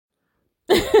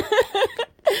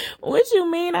What you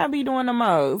mean I be doing the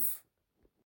most?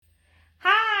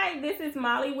 Hi, this is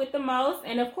Molly with the most,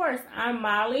 and of course, I'm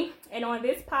Molly. And on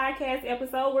this podcast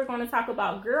episode, we're going to talk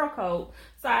about girl code.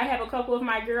 So I have a couple of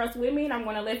my girls with me, and I'm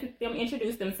going to let them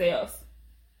introduce themselves.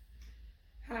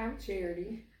 Hi, I'm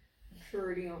Charity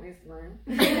on Instagram.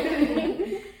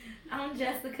 I'm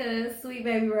Jessica, Sweet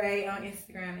Baby Ray on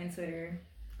Instagram and Twitter.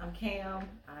 I'm Cam.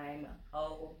 I'm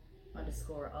O_O.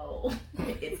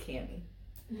 It's Cammy.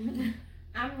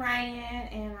 I'm Ryan,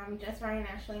 and I'm just Ryan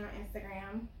Ashley on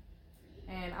Instagram.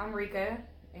 And I'm Rika,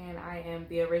 and I am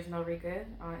the original Rika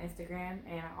on Instagram.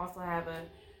 And I also have a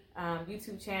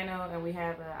YouTube channel, and we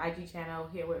have an IG channel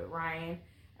here with Ryan,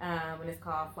 and it's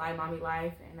called Fly Mommy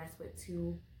Life, and that's with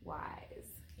 2 Y's.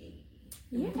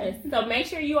 Yes. So make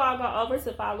sure you all go over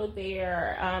to follow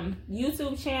their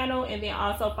YouTube channel, and then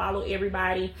also follow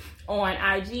everybody on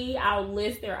IG. I'll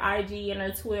list their IG and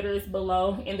their Twitters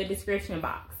below in the description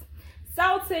box.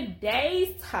 So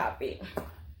today's topic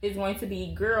is going to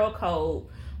be girl code.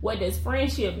 What does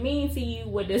friendship mean to you?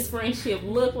 What does friendship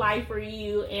look like for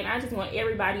you? And I just want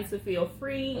everybody to feel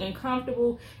free and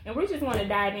comfortable. And we just want to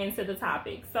dive into the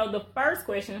topic. So the first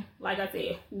question, like I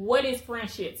said, what is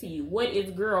friendship to you? What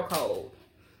is girl code?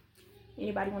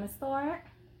 Anybody want to start?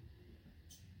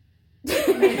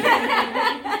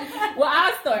 Well,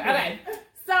 I'll start. Okay.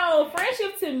 So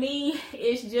friendship to me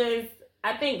is just,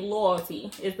 I think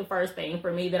loyalty is the first thing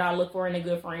for me that I look for in a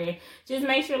good friend. Just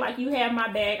make sure like you have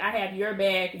my back, I have your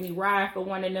back, we ride for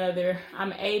one another.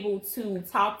 I'm able to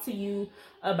talk to you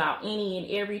about any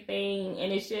and everything.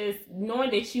 And it's just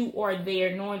knowing that you are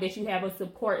there, knowing that you have a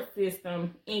support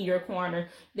system in your corner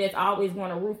that's always going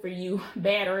to root for you,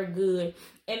 bad or good.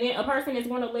 And then a person is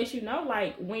going to let you know,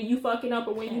 like, when you fucking up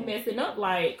or when you messing up,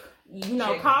 like, you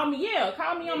know, call me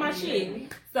on my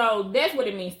shit. So that's what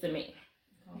it means to me.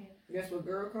 That's what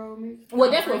girl code means? Well,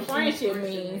 that's what friendship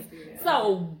means.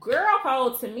 So, girl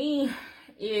code to me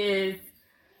is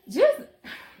just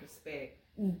Respect.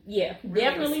 Yeah, Really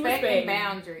definitely respect. And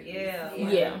boundary. Yeah.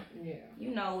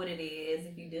 You know what it is.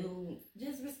 If you do,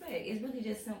 just respect. It's really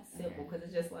just simple because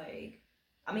it's just like,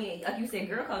 I mean, like you said,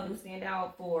 girl code do stand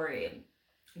out for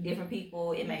different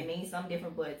people. It may mean something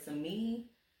different, but to me,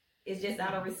 it's just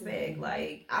out of respect.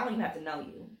 Like, I don't even have to know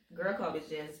you. Girl code is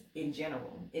just in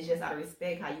general. It's just out of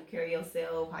respect, how you carry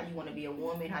yourself, how you want to be a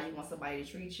woman, how you want somebody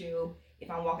to treat you. If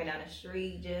I'm walking down the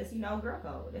street, just, girl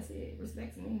code. That's it.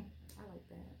 Respect to me. I like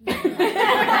that.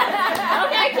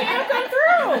 Okay, Cam, come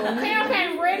through. Cam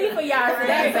came ready for y'all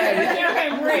today, baby. Cam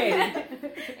came ready.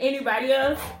 Anybody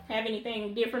else have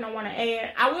anything different I want to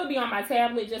add? I will be on my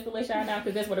tablet just to let y'all know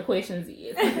because that's where the questions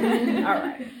is. All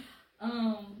right.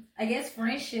 I guess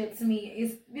friendship to me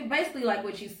is basically like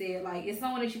what you said. Like, it's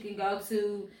someone that you can go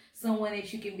to, someone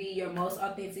that you can be your most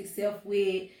authentic self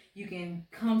with. You can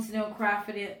come to them, cry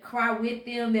with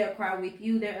them. They'll cry with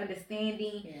you. They're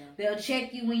understanding. Yeah. They'll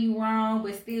check you when you're wrong,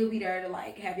 but still be there to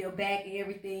like have your back and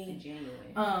everything.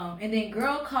 Genuine. And then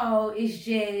girl code is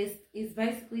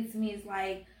basically to me, it's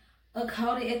like a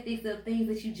code of ethics of things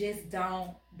that you just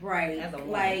don't break.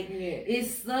 Like,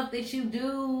 it's stuff that you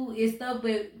do. It's stuff,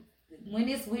 but when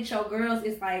it's with your girls,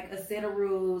 it's like a set of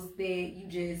rules that you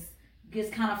just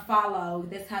kind of follow.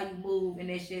 That's how you move, and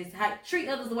it's just how treat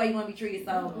others the way you want to be treated.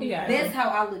 So that's how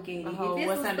I look at it.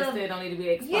 What's understood don't need to be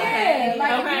explained. Yeah,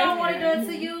 like if you don't want to do it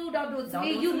to you, don't do it to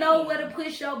me. You know where to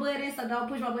push your buttons, so don't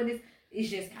push my buttons. It's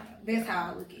just kind of, that's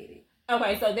how I look at it.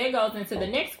 Okay, so that goes into the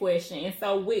next question. And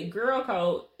so with girl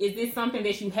code, is this something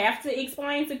that you have to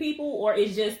explain to people, or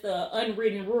is just the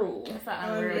unwritten rule? It's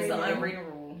an unwritten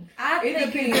rule. I think it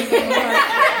depends on the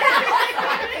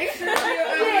person.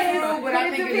 But I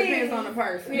think it depends on the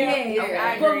person.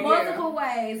 Yeah. But multiple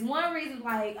ways. One reason,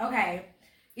 like, okay,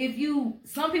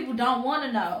 some people don't want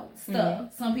to know stuff.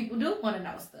 Mm-hmm. Some people do want to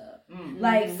know stuff. Mm-hmm.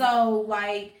 Like, so,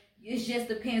 like, it just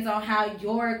depends on how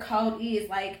your code is.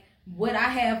 Like, what I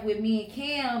have with me and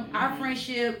Cam, our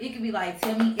friendship, it could be like,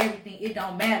 tell me everything. It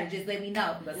don't matter. Just let me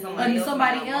know. But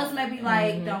somebody else may be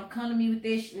like, don't come to me with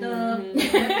this stuff.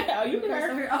 Oh, you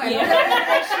heard her. Okay,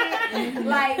 yeah.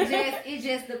 Like, it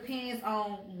just depends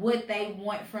on what they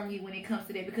want from you when it comes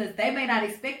to that, because they may not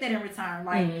expect that in return.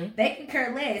 Like, they can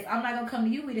care less. I'm not gonna come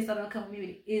to you with it, so don't come to me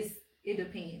with it. It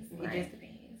depends. Right. It just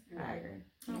depends. I agree.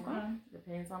 Okay.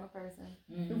 Depends on the person.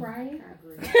 Mm-hmm. Right. I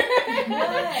agree.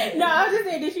 No, I was just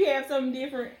saying, did you have something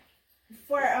different?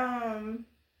 For is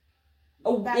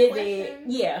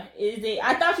it?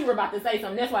 I thought you were about to say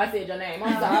something. That's why I said your name.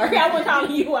 I'm sorry. I wasn't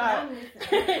calling you out.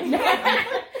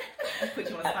 Put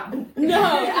you on spot. No,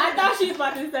 I thought she was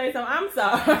about to say something. I'm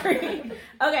sorry.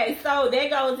 Okay, so that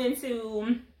goes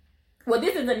into well,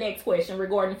 this is the next question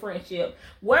regarding friendship.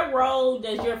 What role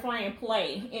does your friend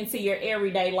play into your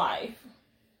everyday life?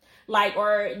 Like,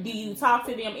 or do you talk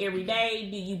to them every day?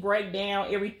 Do you break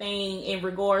down everything in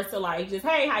regards to like just,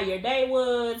 hey, how your day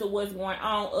was or what's going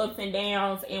on, ups and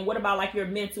downs? And what about like your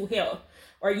mental health?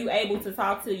 Are you able to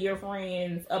talk to your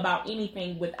friends about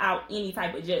anything without any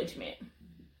type of judgment?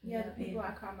 Yeah, the people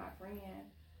I call my friend.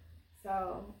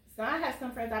 So I have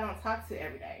some friends I don't talk to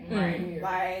every day. Right.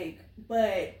 Like,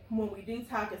 but when we do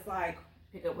talk, it's like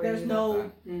Pick up where there's you no left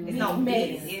off. It's no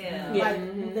mates. beats. Yeah.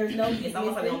 Like there's no It's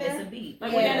almost like we in don't miss there. a beat.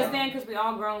 Like Yeah. we understand because we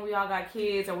all grown, we all got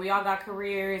kids, or we all got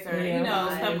careers, or Yeah. you know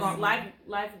Lives. stuff going.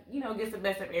 Life, you know, gets the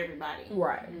best of everybody.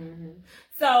 Right.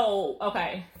 So,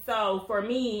 okay. So, for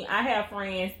me, I have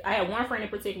friends. I have one friend in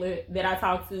particular that I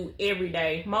talk to every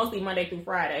day, mostly Monday through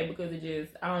Friday, because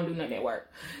I don't do nothing at work.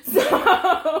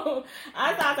 So,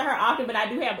 I talk to her often, but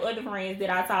I do have other friends that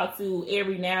I talk to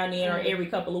every now and then or every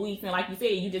couple of weeks. And like you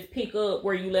said, you just pick up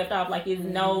where you left off. Like, it's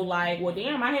no, like, well,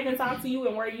 damn, I haven't talked to you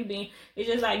and where you been. It's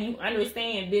just like, you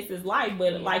understand this is life.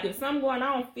 But, like, if something going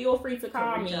on, feel free to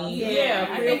call me. reach out. Yeah,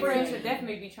 I feel think free. friends should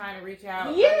definitely be trying to reach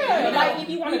out. Yeah, You know, like, if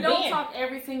you want we to don't vent. talk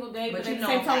every single day, but you at the know,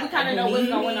 same time, we kind I of know what's believe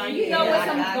going on. You it. know Yeah, what I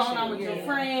something's got going on with you. your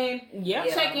friend. Yep.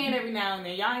 Yeah. Check in every now and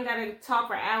then. Y'all ain't got to talk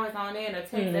for hours on end or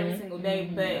text every single day,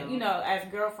 but you know, as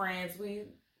girlfriends,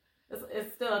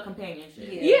 it's still a companionship.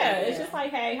 Yeah, it's just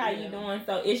like, hey, how you doing?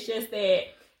 So it's just that,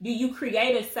 do you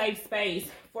create a safe space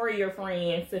for your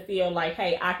friends to feel like,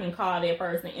 hey, I can call that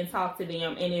person and talk to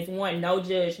them, and it's one, no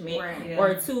judgment, Right. Yeah.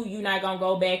 or two, you're not gonna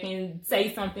go back and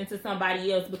say something to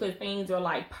somebody else because things are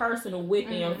like personal with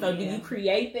them. So do Yeah. you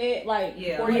create that like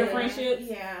Yeah. for your Yeah. friendships?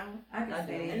 Yeah, I can I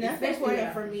see do. it. and that's Especially,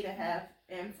 important for me to have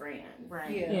in friends.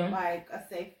 Right. Yeah. Like a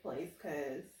safe place,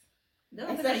 because The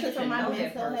other thing, especially you for should my know that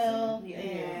mental person. health Yeah.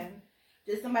 and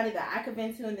just somebody that I could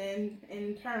vent to, and then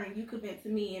in turn you could vent to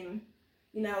me. And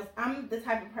you know, I'm the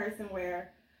type of person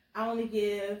where I only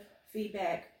give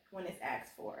feedback when it's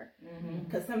asked for,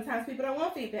 because sometimes people don't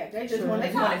want feedback; they just Sure. want to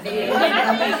They just wanna talk. vent. And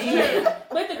I think Yeah. it's true.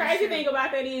 But the crazy thing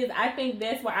about that is, I think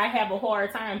that's where I have a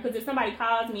hard time. Because if somebody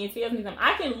calls me and tells me something,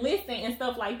 I can listen and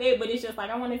stuff like that. But it's just like,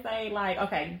 I want to say, like,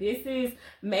 okay, this is,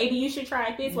 maybe you should try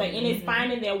it this way. And it's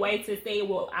finding that way to say,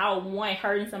 well, I want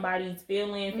hurting somebody's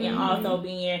feelings and also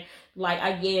being, like,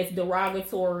 I guess,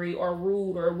 derogatory or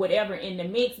rude or whatever in the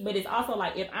mix. But it's also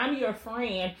like, if I'm your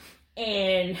friend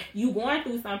and you going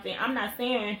through something, I'm not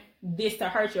saying this to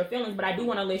hurt your feelings, but I do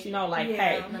want to let you know, like,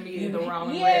 hey, Let me use the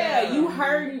wrong yeah, way. you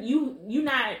hurting, you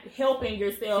not helping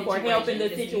yourself or helping the You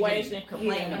just situation.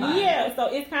 complain about it. Yeah,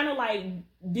 so it's kind of like,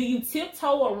 do you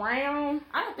tiptoe around?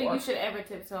 I don't think you should ever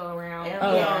tiptoe around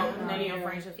Yeah. none of your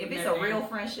friendships. If with it's nothing. a real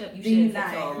friendship, you Be shouldn't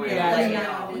nice. tiptoe around. Yeah. Let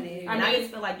Yeah. me know. And I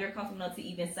just feel like you're comfortable enough to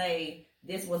even say,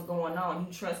 this was going on.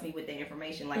 You trust me with that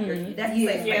information. Like, that's the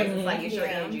safe space. It's like, it's your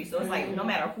energy. So it's like, no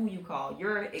matter who you call,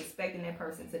 you're expecting that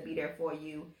person to be there for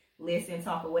you, listen,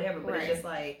 talk, or whatever. But it's just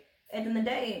like, at the end of the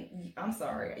day, I'm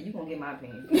sorry, you gonna get my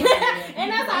opinion.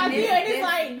 And that's how I feel. And it's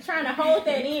like trying to hold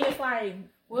that in. It's like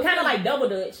kind of like double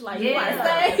dutch. Like you might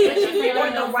But say. or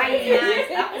the right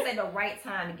time. I would say the right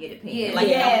time to get opinion. Yeah. Like,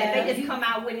 you know, Yeah. if they just come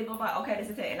out with it, but like, okay, this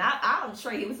is it. And I'll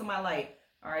trade it with somebody like,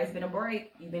 all right, it's been a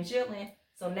break. You've been chilling.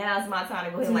 So now it's my time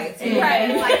to go ahead and like, Right.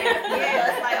 it's like,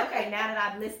 yeah, it's like, okay, now that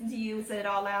I've listened to you, said it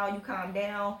all out, you calm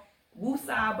down.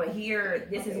 Woosah, but here,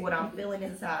 this is what I'm feeling.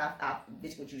 This is how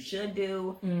this is what you should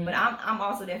do. But I'm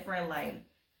also that friend. Like,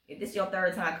 if this is your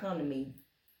third time, come to me.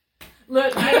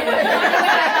 Look,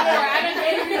 I done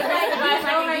gave you the best advice I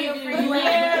can give you.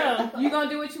 Yeah. You gonna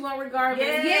do what you want regardless.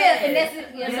 Yeah, and that's it.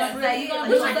 Yeah, Yeah. so you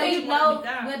gonna Like, so like, you know like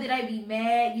that. whether they be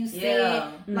mad, you said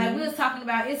Yeah. like we was talking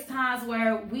about. It's times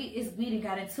where we done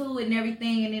got into it and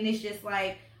everything, and then it's just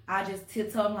like I just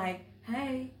tiptoe. I'm like,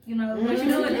 hey, you know what you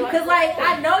doing? Because like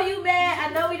I know you mad.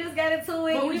 I know we just got into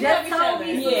it. But You we just love told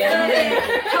each me other. some stuff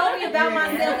and told me about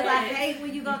myself. Because I hate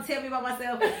when you gonna tell me about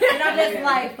myself, and I'm just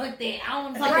like, fuck that. I don't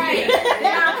want to talk about it.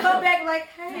 Then I'll come back like,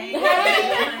 hey, I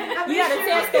You gotta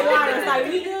test the water. It's like,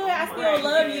 we good. I still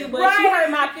love you, but you hurt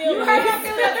my feelings. You hurt my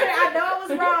feelings. I know I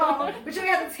was wrong, but you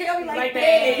have to tell me like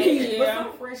that. But Yeah.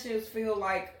 some friendships feel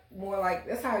like more like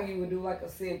that's how you would do like a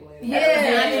sibling.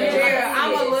 Yeah.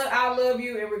 I love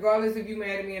you, and regardless if you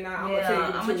mad at me or not, I'm gonna tell you the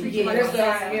I'ma truth. treat you Like, like that's a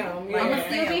how I family. am. I'm Yeah. gonna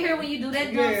still be here when you do that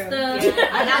dumb Yeah. stuff. Yeah.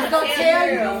 I'm just gonna tell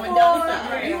you Yeah.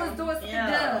 before you was doing something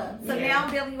dumb. So Yeah. now I'm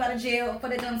bailing you out of jail for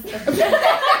that dumb stuff. I'm gonna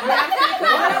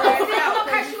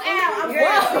curse you out. I'm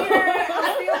still here. I'm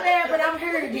still there, but I'm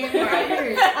here again. I'm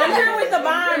here. I'm here with the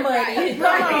bond money.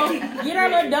 Come on. Get her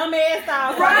little dumb ass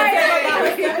out. Right. Tell her about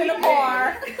her stuff in the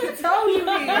car. Told you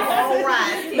this. All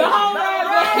right. The whole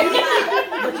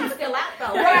ride. But you still out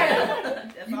though. Right.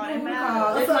 That's all that matters.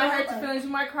 This might hurt your feelings. You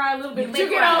might cry a little bit. You But you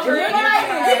may get cry. over it. You may cry. I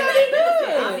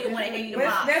don't want to hear you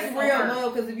That's, box. that's It's real gonna hurt.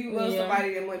 love, because if you love Yeah.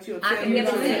 somebody that much, you'll tell I can them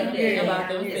never that. tell that Yeah. about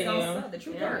them It's things. gonna suck. The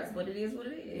truth hurts, but it is what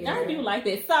it is. I do like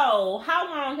that. So, how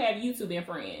long have you two been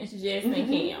friends, Jess and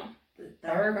Kim?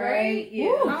 Third grade. Yeah.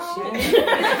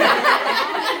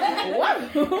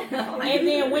 Whoa. And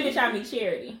then when did y'all meet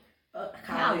Charity?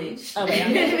 College. Okay, I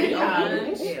met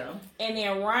college. Yeah. And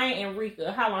then Ryan and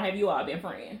Rika, how long have you all been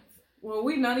friends? Well,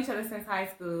 we've known each other since high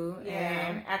school, Yeah.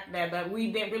 and after that, but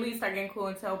we didn't really start getting cool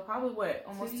until probably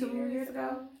almost 2 years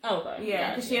ago. Okay.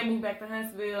 Yeah, because she had moved back to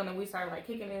Huntsville, and then we started like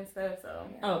kicking it and stuff. So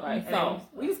Okay, And so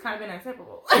we just kind of been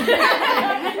inseparable. since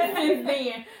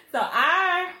then, so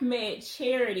I met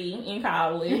Charity in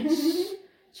college.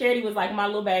 Charity was like my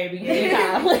little baby in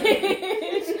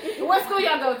college. What school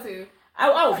y'all go to?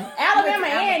 Oh, Alabama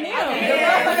A&M.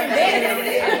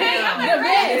 The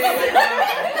best.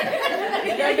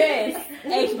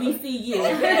 HBCU.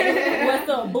 What's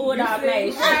up, Bulldog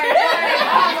Nation?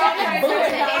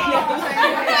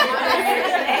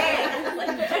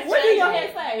 What do your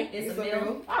head say? It's a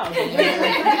bill. Oh,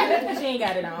 she ain't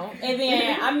got it on. And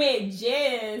then I met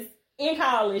Jess in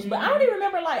college, but I don't even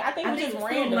remember, like, I think it was just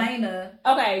random. Lena.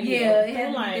 Okay, Yeah, it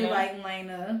had through to do Lena. like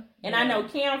Lena. And I know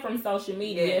Kim from social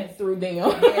media Yes. through them. Yeah, I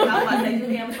was about to say to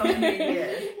him something.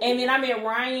 And then I met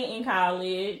Ryan in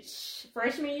college,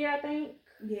 freshman year, I think.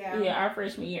 Yeah, our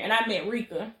freshman year. And I met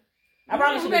Rika. I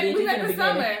probably should have did we this in met the this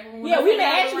summer. beginning. Yeah, we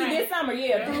met actually this summer,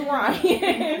 through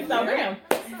Ryan. So, damn.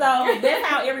 So, that's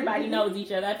how everybody knows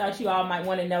each other. I thought you all might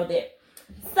want to know that.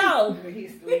 So,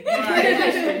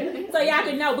 so y'all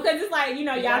can know, because it's like,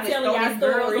 y'all telling y'all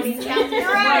stories.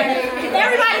 Right.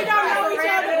 Everybody don't know each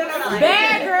other.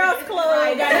 Bad Girls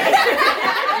Club.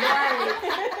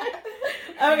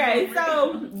 Okay,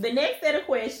 so the next set of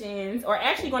questions are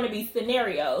actually going to be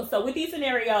scenarios. So with these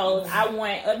scenarios, I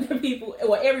want other people,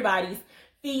 or everybody's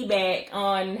feedback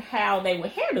on how they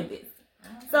would handle this.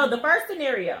 So the first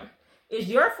scenario is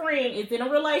your friend is in a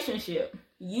relationship.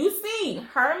 You see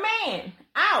her man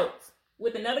out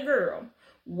with another girl.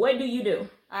 What do you do?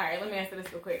 All right, let me answer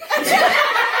this real quick.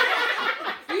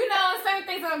 Some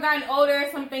things that I've gotten older,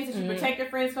 some things that you protect your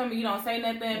friends from, and you don't say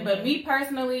nothing. But me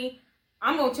personally,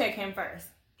 I'm gonna check him first.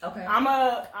 Okay. I'm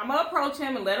gonna approach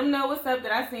him and let him know what's up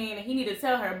that I seen, and he need to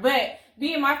tell her. But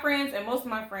being my friends, and most of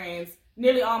my friends,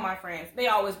 nearly all my friends, they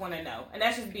always want to know, and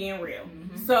that's just being real.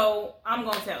 So I'm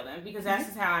gonna tell them, because that's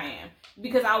just how I am.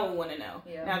 Because I would want to know.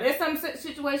 Yeah. Now there's some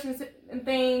situations and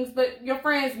things, but your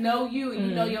friends know you, and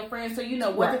you know your friends, so you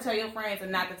know what to tell your friends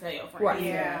and not to tell your friends. Right.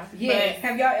 Yeah. Yes.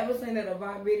 Have y'all ever seen that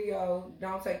Avant video,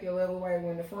 Don't Take Your Love Away,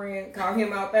 when the friend called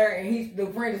him out there and the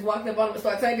friend just walked up on him and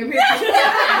started taking pictures?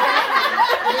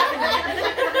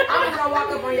 I'm just gonna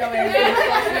walk up on your ass.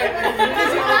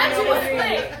 You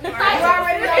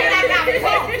already know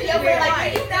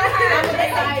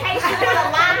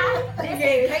In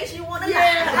case you want to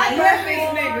lie.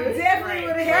 Definitely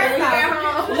would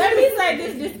have Let me say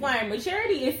this disclaimer.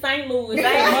 Charity is St. Louis. They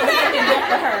ain't motherfucking deaf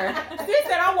to her. She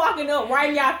said I'm walking up right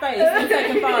in y'all face and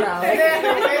taking photos.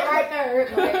 right there.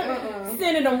 Like,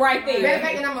 Sending them right They're there.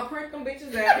 thinking I'm gonna print them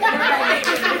bitches out. Like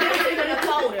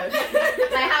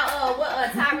how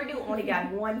Tyra do only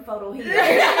got one photo here.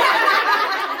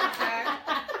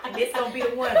 And this gonna be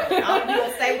the one. I don't know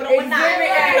if say what I'm not.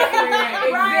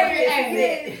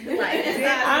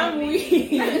 I'm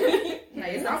weak.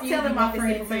 I'm telling my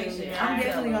friend too. I'm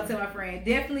definitely gonna tell my friend.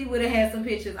 Definitely would have had some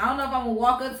pictures. I don't know if I'm gonna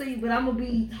walk up to you, but I'm gonna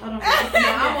be. Hold on.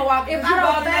 I'm gonna walk. If You I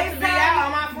bold don't enough to be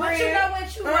out, my but you friend. know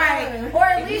what you right, or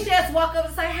at least just walk up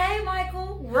and say, "Hey,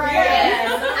 Michael." Right. Yeah.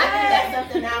 I think that's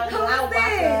something I would walk up.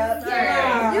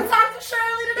 Yeah. You talked to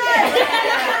Shirley today.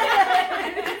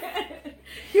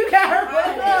 You got her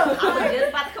put up. I was just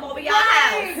about to come over your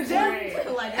house.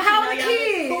 Like, How the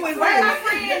kids? Who is where's my that?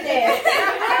 friend at?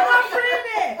 Where my friend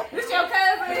at? This your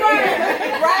cousin?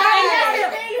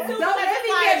 Don't let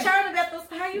me get Shirley about those.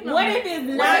 How you know? What if it's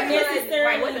not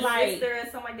necessarily with a like? sister or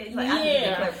something like that? Like, Yeah. I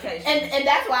need clarification. And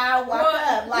that's why I walk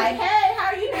up like, hey,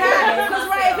 how you doing?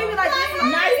 Because right, people like this.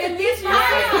 Nice to meet you.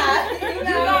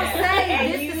 You don't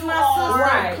say this is my sister.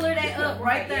 Right. Clear that up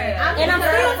right there. And I'm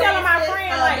still telling my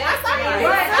friend, like, I saw her.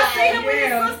 Right, I seen him with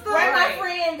his sister. Where my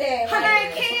friend at? Her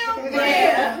name Kim.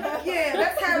 Yeah,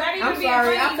 that's how. Not even I'm being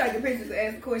sorry, funny. I'm taking pictures to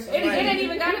ask questions. It ain't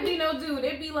even gotta be no dude.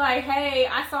 It'd be like, hey,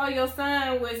 I saw your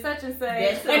son with such and such,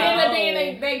 That's and then all.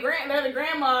 being their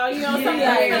grandma, you know, something Yeah,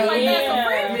 like that. yeah. Some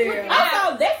friends. Yeah.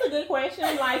 Also, that's a good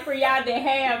question. Like for y'all that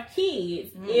have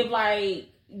kids, if like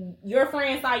your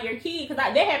friend saw your kid, because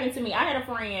that happened to me. I had a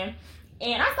friend,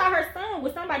 and I saw her son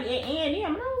with somebody at A&M, and I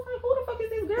was like, "Who the fuck is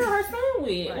this this girl her son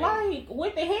with? Right. Like,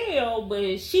 what the hell?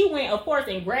 But she went, of course,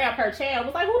 and grabbed her child.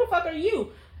 Was like, who the fuck are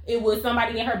you? It was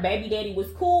somebody that her baby daddy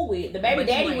was cool with. The baby But you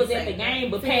daddy ain't was at saying the game,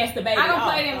 but passed the baby I don't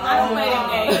off. play them. I don't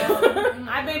play them games.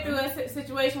 I've been through a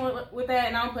situation with that,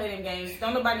 and I don't play them games.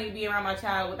 Don't nobody need to be around my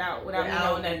child without me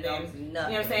knowing nothing. You know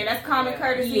what I'm saying? That's common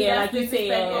courtesy. Yeah, that's like you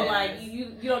disrespectful. said. Like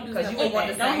you don't do Because stuff you like would want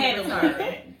that. to Don't say handle in her.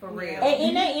 return. For real. And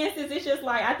in that instance, it's just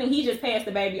like, I think he just passed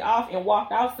the baby off and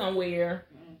walked off somewhere.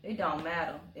 It don't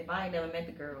matter. If I ain't never met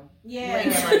the girl. Yeah.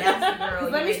 You ain't never announced the girl.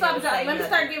 Let me stop. Let me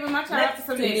start giving my child to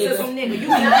some To niggas. some nigga. You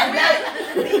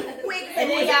not quick. And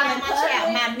then y'all my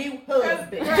child, my new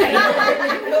husband.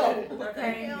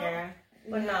 Okay. Yeah.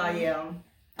 But no, yeah.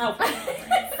 Okay.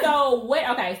 So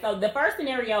so the first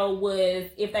scenario was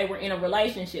if they were in a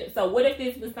relationship. So what if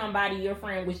this was somebody your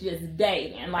friend was just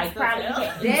dating? Like, probably you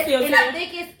That's, still and I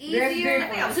think it's easier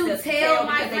different. to Just tell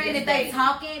my because they friend just if they date.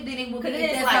 talking than it would be Because if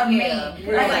it's that's like, her yeah. man.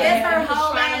 Yeah. Like, Like, if that's her you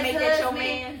whole trying to ass make that your husband,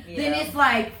 man? then Yeah. it's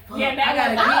like, fuck, Yeah, that I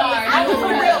gotta was get hard. it. I was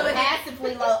Yeah. real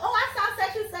passively like, oh, I saw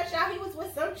such and such out. He was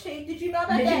with some chick. Did you know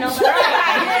about Did that? you know shit?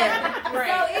 about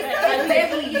So it's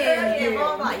definitely,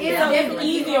 it's definitely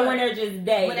easier when they're just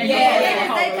dating. When they're Yeah,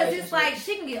 just because it's like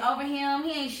she can get over him.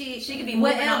 He ain't shit. She could be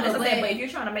moving on. whatever. But if you're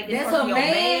trying to make this That's person her your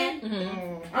man.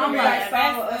 man, I'm Yeah, like,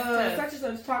 that's so tough. such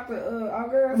and such talk to our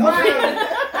girls. Right.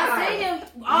 I seen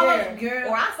him all Yeah. of girl.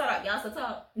 or I start up, y'all still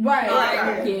talk. Right.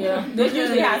 Right. Yeah, that's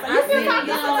usually how it's I like, seen you him.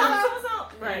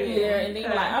 talk Right. Yeah, and then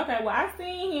you're like, okay, well, I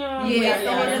seen him. Yeah,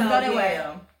 so let's go that way.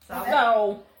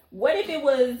 So, what if it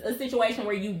was a situation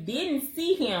where you didn't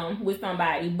see him with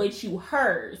somebody, but you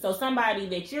heard? So, somebody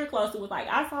that you're close to was like,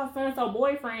 I saw so-and-so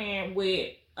boyfriend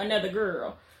with another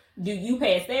girl. Do you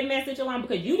pass that message along?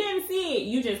 Because you didn't see it,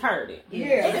 you just heard it.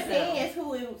 Yeah. It depends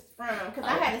who it was from. Because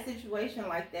I had a situation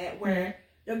like that where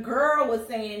the girl was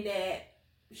saying that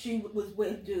she was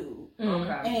with dude.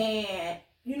 Okay. And,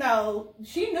 you know,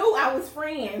 she knew I was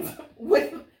friends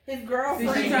with his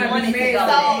girlfriend. She trying to be married.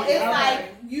 So it's Okay. like,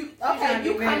 you trying to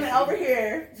you be coming married. over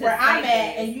here To where I'm say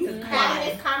at and you this. having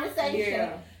this conversation.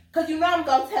 Yeah. Because you know I'm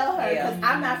going to tell her because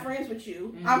Yeah. I'm not friends with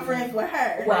you. I'm friends with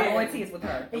her. Well, loyalty is with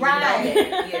her. And you Right. know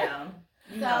that. Yeah.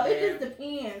 You So know it that. just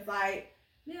depends. Like,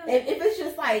 Yeah. if it's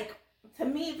just like, to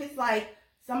me, if it's like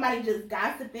somebody just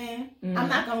gossiping, I'm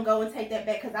not going to go and take that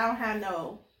back because I don't have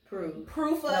no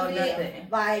proof of No, it. nothing.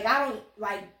 Like, I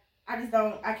just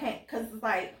don't, I can't, because it's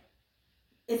like,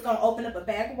 it's going to open up a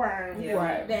bag of worms. Yeah.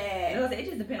 Right. That, It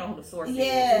just depends on who the source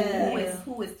Yeah. is.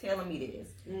 Who is telling me this?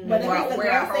 but if Where- it's the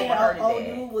where I girl heard saying, about oh,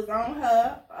 it. dude was on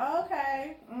her,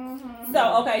 okay. Mm-hmm.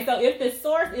 So if the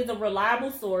source is a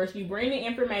reliable source, you bring the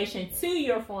information to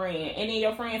your friend, and then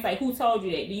your friend say, who told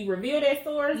you that? Do you reveal that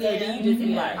source, or do you just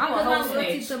be like, I'm a Because whole I'm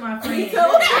loyalty snitch. to my Me friend. too.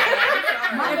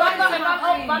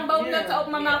 If I'm bold enough to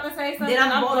open my mouth and say something,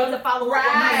 Then I'm bold enough to follow up.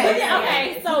 Right. Yeah,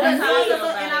 okay, so That's me- how I feel,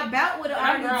 and I about would have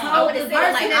already I'm told grown. the I would've said,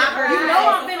 person like, that I'm you know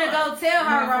I'm right. finna go tell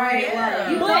her, right? Yeah.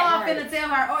 You know But- I'm finna tell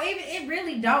her, or even it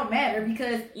really don't matter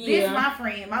because this Yeah. my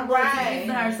friend, my loyalty Right. is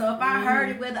to her. So if I heard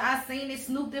it, whether I seen it,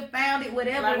 snooped it, found it,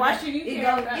 whatever, Like, why should you it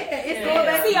care go, about- yeah, it's Yeah. going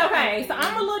back. See, okay, so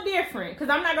I'm a little different because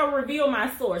I'm not gonna reveal my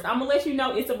source. I'm gonna let you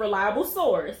know it's a reliable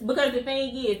source because the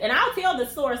thing is, and I'll tell the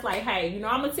source like, hey, you know,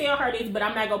 I'm gonna tell her this, but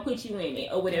I'm not gonna put you in it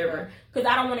or whatever because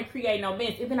I don't want to create no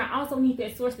mess. And then I also need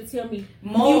that source to tell me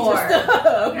More. future stuff.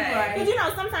 Okay. Because you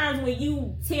know, sometimes when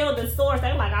you tell the source,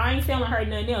 they're like, I ain't telling her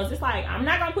nothing else. It's like, I'm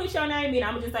not gonna put your name in.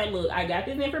 I'm gonna just say, look, I got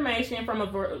this information from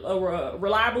a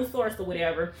reliable source or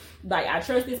whatever. Like, I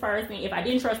trust this person. If I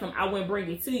didn't trust them, I wouldn't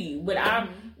bring it to you. But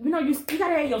you know, you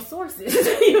gotta have your sources.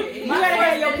 you My gotta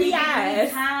have your source is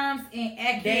PIs. times and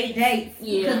accurate dates.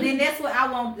 Yeah. Because then that's what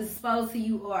I want to expose to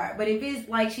you are. But if it's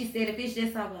like she said, if it's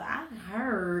just something I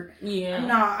heard, Yeah.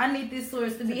 no, I need this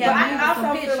source to be But having I some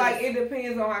also pictures. feel like it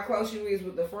depends on how close you is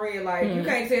with the friend. Like, you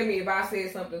can't tell me if I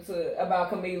said something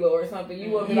about Camila or something. You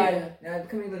will be like, nah,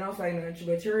 Camila, don't say nothing,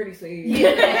 but you already said.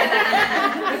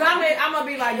 Because I'm going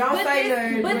to be like, don't say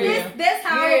nothing. But Yeah. that's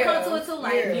how I Yeah. come to it too.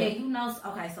 Like, Yeah. yeah, you know,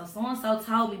 okay, so and so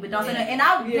told me, but don't say that. And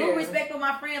I Yeah. do respect for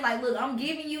my friend. Like, look, I'm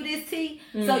giving you this tea,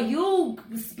 so you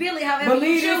spill it however But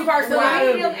leave you this choose. person So out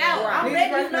leave of them it. out. Right. I'm Leave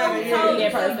letting this you know person who out of told it. you,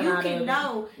 That so person you out of can it.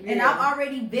 know. And Yeah. I've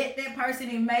already vet that person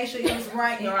and made sure it was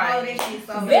right and all Right. that shit.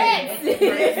 So That's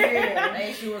Yeah.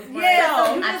 Make sure it's right. yeah, so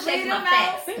So, you I just check leave my them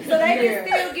out, facts. so they Yeah. can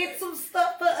still get some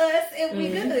stuff for us, and we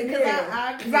good. Because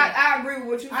I Because I agree with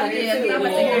what you I said, did, too.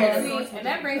 yeah. Yeah. See, and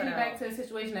that brings me back to the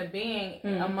situation of being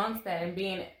amongst that and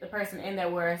being the person in there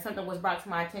where something was brought to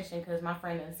my attention because my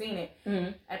friend hadn't seen it.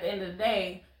 At the end of the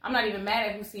day, I'm not even mad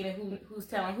at who's seen it, who's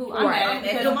telling who. I'm Right. mad at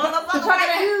If because the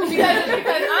motherfucker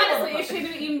because honestly, it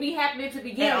shouldn't even be happening happening to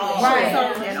begin with. Right.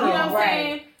 So, you know what I'm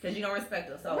saying? Because you don't respect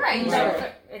us. So. Right.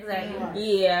 Right. Exactly. Right.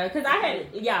 Yeah, because I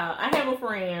have a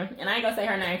friend, and I ain't gonna say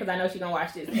her name because I know she gonna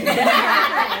watch this.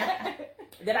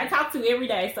 That I talk to every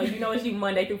day, so you know it's you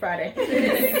Monday through Friday.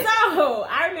 So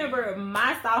I remember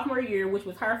my sophomore year, which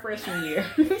was her freshman year.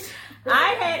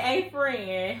 I had a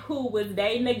friend who was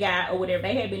dating a guy or whatever.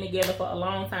 They had been together for a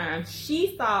long time.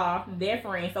 She saw their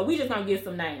friend, so we just gonna give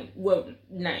some names.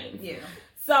 Yeah.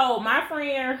 So my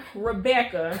friend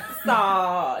Rebecca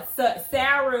saw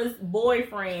Sarah's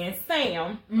boyfriend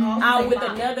Sam out with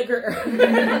another girl.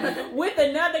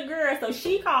 So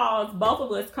she calls both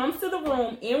of us, comes to the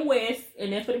room in West,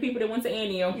 and that's for the people that went to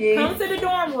Antioch. Comes to the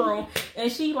dorm room,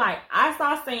 and she like, I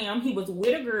saw Sam. He was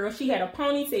with a girl. She had a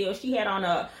ponytail. She had on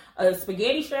a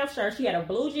spaghetti strap shirt. She had a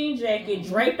blue jean jacket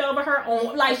draped over her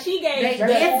arm. Like she gave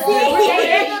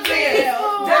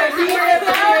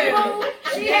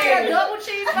She had a double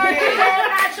cheeseburger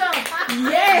and nacho.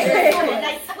 Yes. And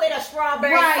they split a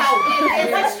strawberry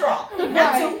and one straw.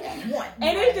 Not two, one.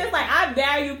 And it's just like, I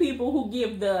value people who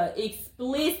give the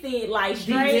explicit, like,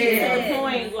 straight to the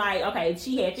point, like, okay,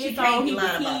 she had this on, he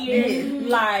was here,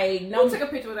 like, no. Who took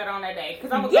a picture with that on that day?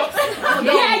 Because I'm going to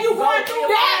Yeah, you going through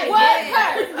that was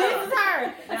her. This is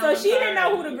her. So she didn't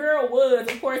know who the girl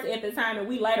was, of course, at the time, and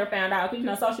we later found out. You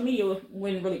know, social media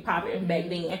wasn't really popping back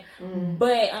then.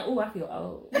 But, I feel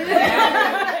old.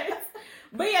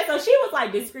 But yeah, so she was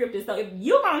like descriptive. So if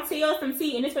you gonna tell some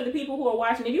tea, and it's for the people who are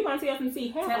watching, if you gonna tell some tea,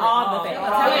 have all the facts.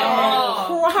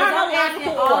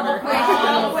 Chronological order.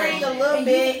 I'll bring a little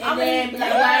bit, and then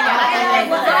like,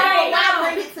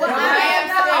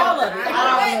 all of it.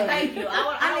 Thank you.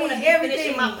 I need everything.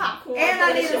 Finishing my popcorn, and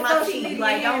I need my tea.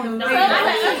 Like, don't.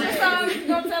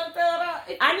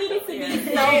 I need it to be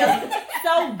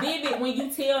so vivid when you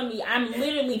tell me. I'm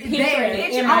literally picturing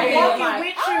it in my head.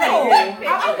 Like,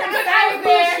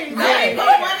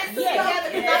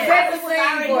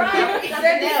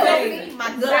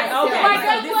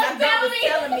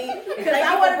 Because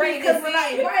I want to be, because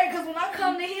when I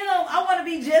come to him, I want to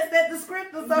be just that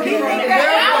descriptor. So he think that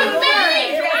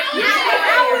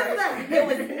it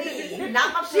was me,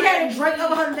 not my friend. She had a drink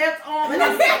over her left arm and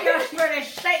I sat there straight and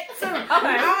shake too. Okay.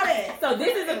 All that. So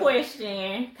this is a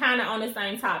question kind of on the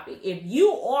same topic. If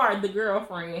you are the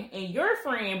girlfriend and your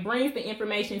friend brings the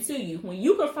information to you, when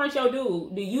you confront your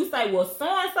dude, do you say, well,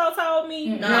 so-and-so told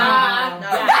me? No.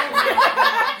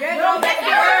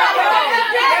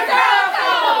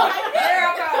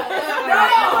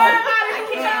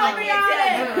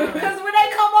 Because when they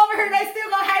come over here, they still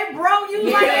gonna hey bro, you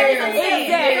like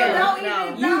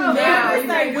exactly. You never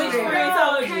say which friend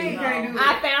told you. I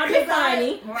found it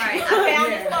funny. Right. I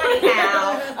found it funny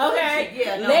how. Okay.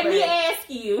 Yeah, let me ask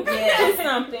you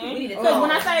something. Because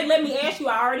when I say let me ask you,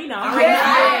 I already know. Or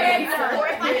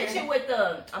if I hit you with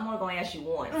I'm only gonna ask you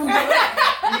once.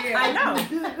 I know.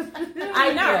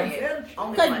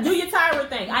 Because do your Tyra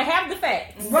thing. I have the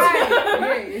facts.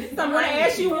 Right. So I'm gonna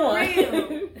ask you one.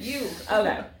 You.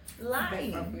 Okay.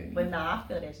 Lying. But no, I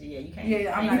feel that shit. Yeah, you can't.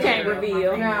 Yeah, You can't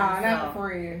reveal. Nah, not a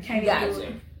friend.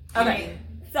 Gotcha. Okay.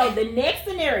 So the next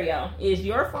scenario is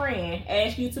your friend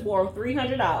asks you to borrow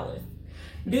 $300.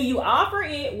 Do you offer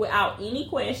it without any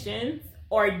questions,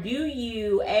 or do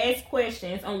you ask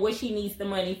questions on what she needs the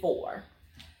money for?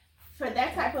 For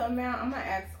that type of amount, I'm gonna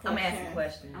ask questions. I'm asking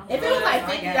questions. If it was like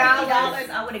 $50,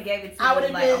 I would have gave it to you. I would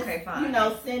have like, just, okay, fine.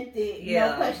 Sent it.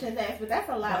 No questions asked, but that's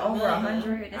a lot. But over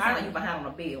 100, that's like you behind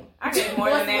on a bill. I get more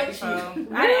than that before. I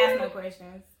didn't ask no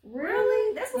questions.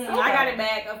 Really? That's what's up. I got it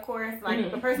back, of course.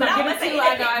 Like the person But I I give would it say, to,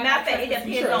 I know. matter of fact, it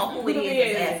depends on who it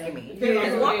is that's asking me.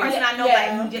 Because one person I know,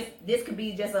 like, this could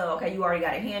be just okay, you already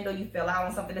got a handle, you fell out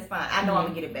on something, that's fine. I know I'm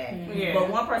gonna get it back. But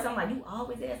one person, I'm like, you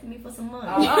always asking me for some money.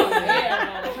 Every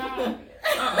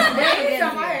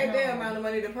time I had that amount of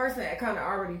money, the person kind of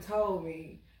already told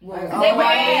me. They were like,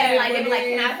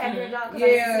 can I have your dog?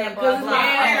 Yeah, because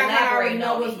I already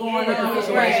know what's going on.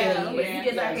 But you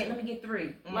just like, let me get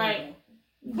 3. Right.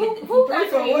 Who got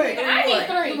for what? I need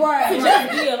 3. Right. To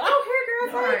just give. Oh, here,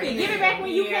 girl, take it. Give it back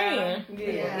when you can. So,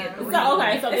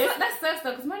 okay, so that sucks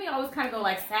though, because money always kind of go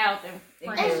like south and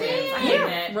friendships. I hate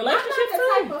that. Relationships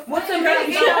too. What's a You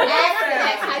don't ask for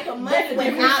that type of money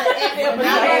without an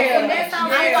explanation. I'm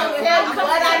gonna tell you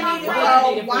what I need to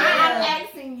know, why I'm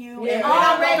asking you, and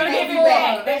already give you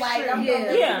back. Like I'm gonna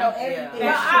let you know everything.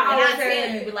 I tell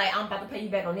you, be like, I'm about to pay you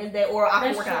back on this day, or I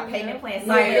can work out a payment plan.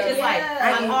 So it's just like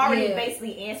I'm already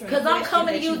basically answering. Because I'm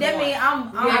coming to you, that means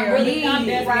I'm really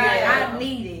right. I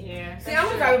need it. Yeah. See,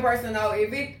 I'm the type of person though.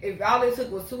 If all it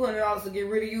took was $200 to get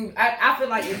rid of you, I feel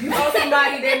like if you owe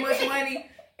somebody that much money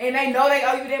and they know they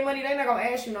owe you that money, they not gonna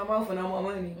ask you no more for no more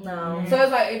money. No. So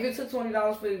it's like if it took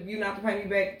 $20 for you not to pay me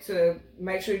back to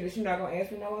make sure that you're not gonna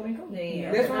ask me no more, then come.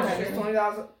 Yeah, that's fine. It's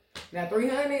 $20. Now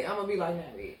 $300, I'm gonna be like,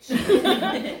 nah, bitch.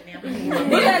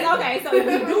 Because okay, so if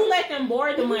you do let them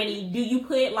borrow the money, do you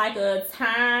put like a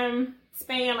time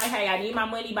span, like, hey, I need my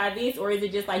money by this, or is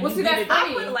it just like, well, see, that's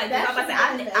I put it like that. That's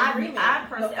I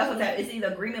personally, it's either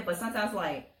agreement, but sometimes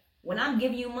like when I'm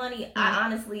giving you money, I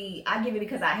honestly give it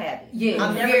because I have it. Yeah,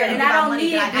 I'm never gonna and give I out don't money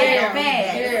need that it I don't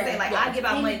that need. fast. Like I give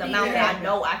out money the amount that I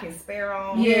know I can spare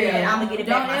on. Yeah, and I'm gonna get it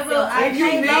don't back ever. myself. I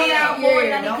can't loan out more money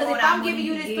Don't because loan if out I'm money giving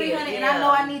you this you 300 get, and I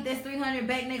know I need this 300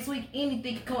 back next week,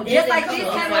 anything can come up. Yeah, Just like come this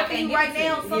up. came So I up for can't you give right it to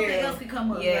now, you. something else could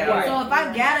come up. Yeah. Right. So if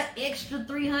I got an extra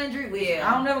 300, which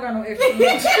I don't never got no extra.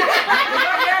 If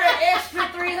I got an extra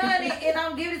 300 and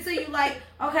I'm giving it to you, like,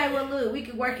 okay, well look, we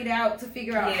can work it out to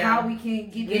figure out how we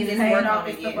can get this paid off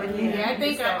and stuff like that. Yeah, I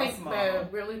think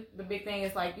the big thing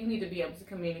is like you need to be able to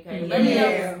communicate. Let me know.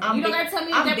 You don't gotta tell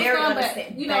me that was done, but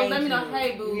let me know.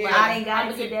 Hey, boo, like, I ain't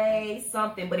got it today.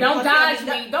 Something, but don't dodge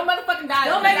me. Don't motherfucking dodge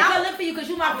me. Don't make me go look for you because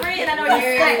you my friend. I know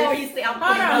you stay.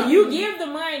 Hold on, you give the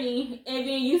money and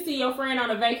then you see your friend on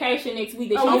a vacation next week.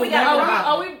 We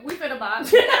finna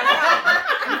box. We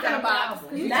finna box.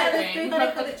 You had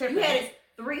it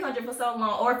 300 for so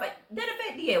long, or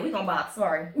if we gonna box.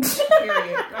 Sorry.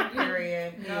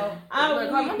 Period. No.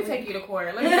 Let me take you to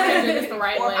court. Let me do this the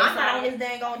right way. I'm not on this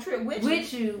dang on trip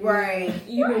with you. Right.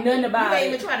 You knew nothing about it. You it.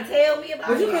 ain't even trying to tell me about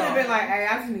it. But you could have been like, hey,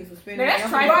 I just need some spending. That's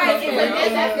That's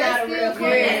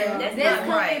not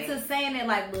coming to saying that,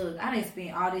 like, look, I didn't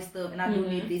spend all this stuff and I do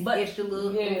need this extra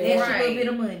little bit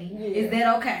of money. Is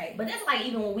that okay? But that's like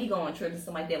even when we go on trips and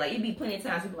stuff like that, like it'd be plenty of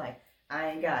times you be like,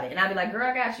 I ain't got it. And I'd be like, girl,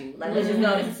 I got you. Like, let's just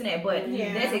go, this and that. But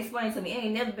that's explained to me. It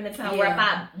ain't never been a time where if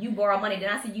you borrow money, then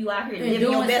I see you out here living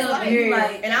your best life.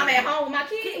 Like, and I'm at home with my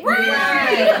kids. Right.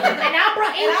 And I'm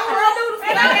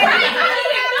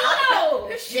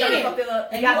Shit.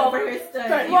 And y'all over here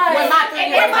studying. Right.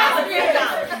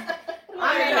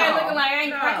 I'm looking like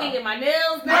I can't get my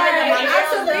nails done. I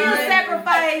took real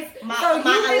sacrifice. My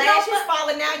eyelashes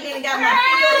falling out. You ain't got my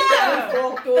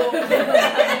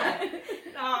feelings.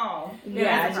 No.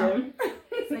 Yeah, Jim.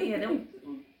 So yeah, them.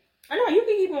 I know you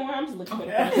can keep going. I'm just looking for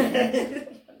the question.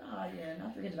 Oh yeah,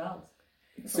 not $300.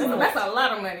 So that's a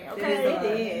lot of money. Okay, it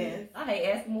is. I hate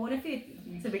asking more than 50.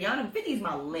 To be honest, 50 is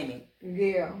my limit.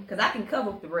 Yeah. Because I can cover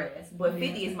up the rest, but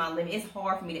 50 is my limit. It's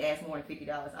hard for me to ask more than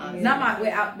 $50. Honestly. Not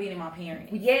without being my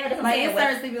parent. Yeah, that's what like I'm in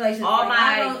certain stipulations. All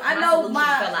I know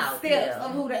my steps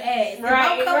of who to ask.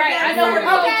 Right. I know.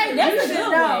 Okay, that's a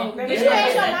good one. Did you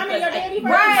ask your mom and your daddy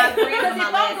first? Right. Because if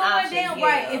I'm going down,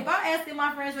 if I asking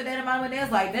my friends for that amount of money,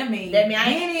 that's like that means I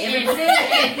ain't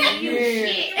you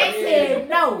shit. They said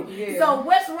no. So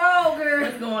what's wrong, girl?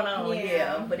 What's going on?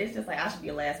 Yeah, but it's just like I should be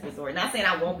a last resort. Not saying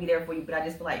I won't be there for you, but I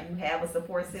just feel like you have a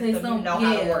support system. You know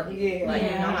how to work it. Like you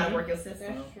know how to work your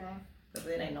system. That's true. Because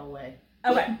it ain't no way.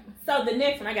 Okay, so the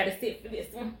next one, I got to sit for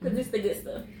this one because it's the good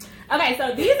stuff. Okay,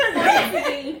 so these are going to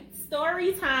be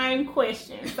story time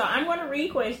questions. So I'm going to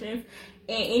read questions,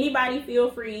 and anybody feel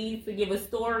free to give a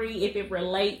story if it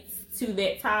relates to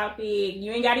that topic.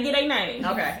 You ain't got to get a name.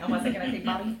 Okay, I'm gonna say, can I take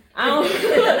Bobby? I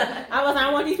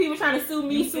don't want these people trying to sue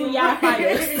me, sue y'all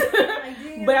fighters.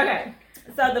 But okay,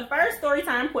 so the first story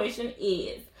time question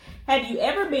is: have you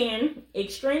ever been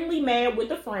extremely mad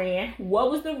with a friend? What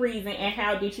was the reason, and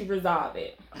how did you resolve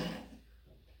it?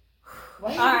 All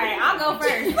right, I'll go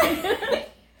first.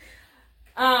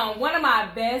 One of my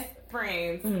best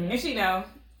friends, and she know.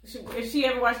 If she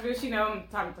ever watches this, she know I'm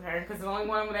talking to her because it's the only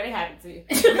one that it happened to.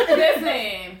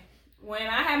 Listen, when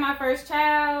I had my first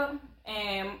child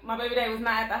and my baby daddy was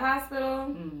not at the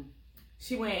hospital,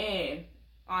 she went in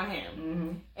on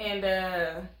him. And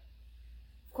of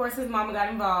course his mama got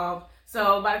involved.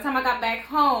 So by the time I got back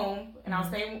home and I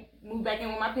was moved back in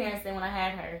with my parents then when I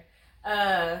had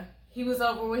her, he was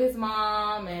over with his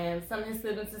mom and some of his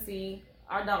siblings to see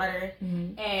our daughter.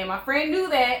 And my friend knew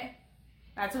that.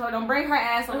 I told her, don't bring her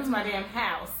ass over to my damn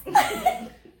house. Came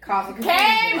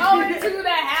over to the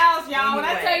house, y'all. When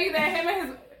I tell you that him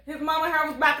and his mom and her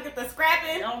was about to get the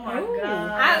scrapping. Oh my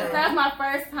God. That's my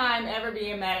first time ever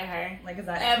being mad at her. Like, cause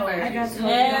I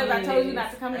told you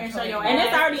not to come here and show your ass. And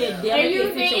it's already a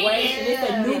delicate situation. It's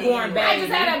a newborn baby. I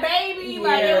just had a baby.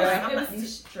 Like, it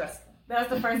was stressful. That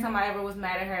was the first time I ever was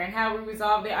mad at her, and how we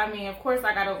resolved it. I mean, of course,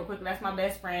 I got over quickly. That's my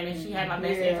best friend, and she had my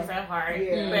best interest at heart. But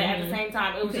at the same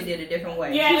time, it was just did a different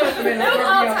way. Yeah, it was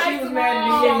all types of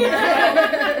wrong.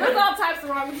 It was all types of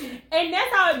wrong. And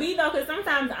that's how it be though, because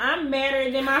sometimes I'm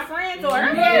madder than my friends, or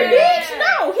I'm like, bitch,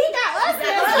 no, he got us.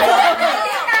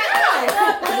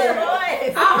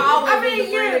 I was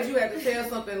the friend that you had to tell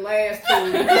something last to.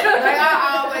 Like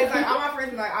I always like all my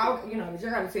friends be like, but you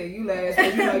gotta tell you last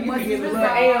because you be getting a little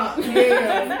amp.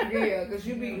 Yeah, because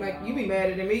you be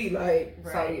madder than me. Like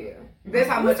so yeah. That's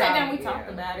how much we talked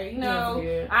about it.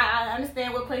 I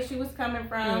understand what place she was coming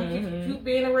from. You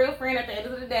being a real friend at the end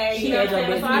of the day. She had your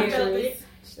best interest.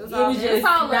 It was just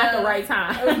not the right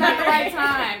time. It was not the right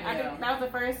time. I think that was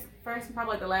the first,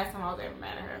 probably the last time I was ever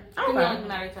mad at her. Okay. We only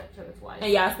met each other twice.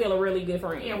 And y'all still a really good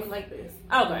friend. Yeah, we like this.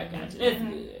 Okay, gotcha. That's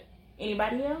good.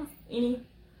 Anybody else? Any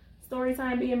story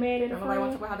time being mad at a friend? Nobody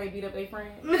want to talk about how they beat up their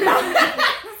friend?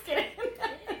 Just kidding.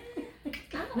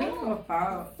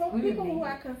 Some people who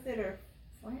I consider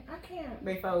friends, I can't.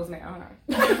 They foes now, huh?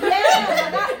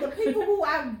 Yeah, the people who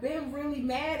I've been really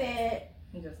mad at.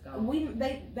 Just go.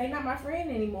 They not my friend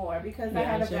anymore because I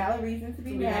had a valid reason to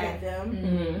be mad at them.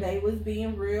 Mm-hmm. They was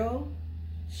being real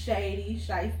shady,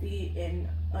 shifty, and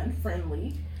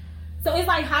unfriendly. So it's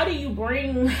like, how do you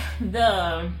bring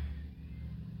the,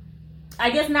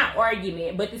 I guess not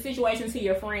argument, but the situation to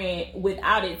your friend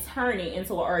without it turning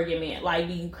into an argument? Like,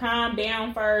 do you calm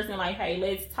down first and like, hey,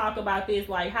 let's talk about this?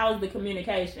 Like, how's the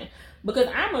communication? Because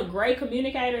I'm a great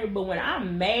communicator, but when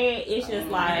I'm mad, it's just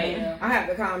like... I have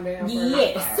to calm down first.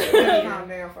 Yes. I have to calm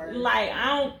down first. Like,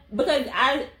 because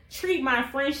I treat my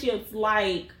friendships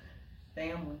like...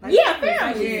 Family. Family.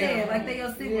 Yeah, like they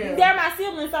your siblings. They're my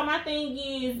siblings, so my thing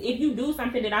is, if you do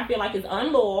something that I feel like is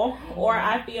unloyal, or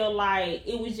I feel like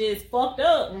it was just fucked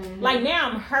up, like now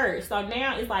I'm hurt. So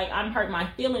now it's like I'm hurt, my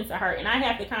feelings are hurt, and I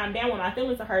have to calm down when my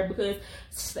feelings are hurt because,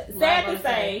 sad to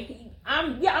say,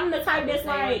 I'm the type that's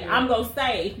like, I'm gonna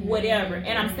say whatever,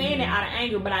 and I'm saying it out of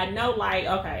anger, but I know like,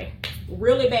 okay,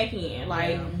 reel it back in,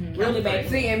 like really back.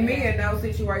 See, and me in those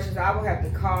situations, I would have to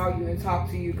call you and talk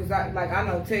to you because I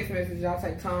know text messages, I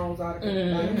take tones out of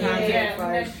context.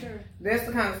 That's true. That's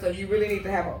the kind of stuff you really need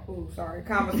to have a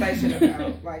conversation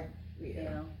about. Like,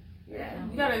 yeah.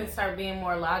 You gotta start being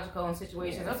more logical in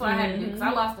situations. That's what I had to do because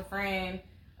I lost a friend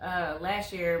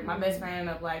last year. My best friend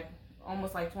of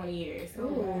almost 20 years,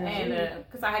 and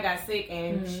because I had got sick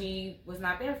and she was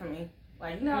not there for me.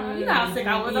 Like you know how sick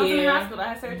I was. I was in the hospital. I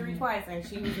had surgery twice, and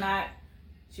she was not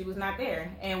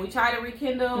there. And we tried to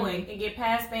rekindle and get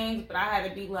past things, but I had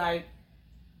to be like,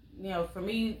 for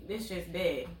me, this just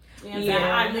dead. You know what I'm saying?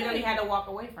 I literally had to walk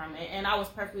away from it, and I was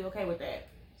perfectly okay with that.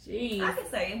 Jeez. I can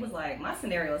say it was like, my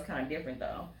scenario is kind of different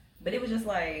though, but it was just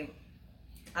like,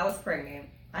 I was pregnant.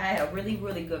 I had a really,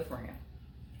 really good friend,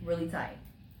 really tight.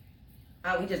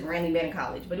 We just randomly met in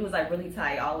college, but it was like really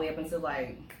tight all the way up until both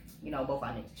our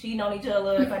niggas cheating on each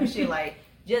other, type of shit, like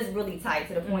just really tight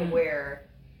to the point where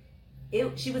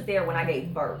she was there when I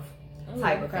gave birth,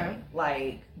 type of thing.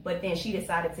 Like, but then she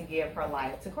decided to give her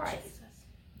life to Christ.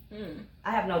 I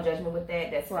have no judgment with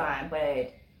that. That's fine.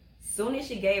 But soon as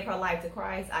she gave her life to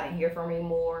Christ, I didn't hear from her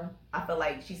anymore. I felt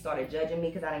like she started judging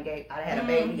me because I had a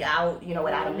baby out,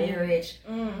 without a marriage.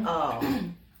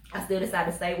 I still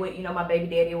decided to stay with, my baby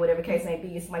daddy or whatever case may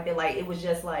be. It's like that. Like, it was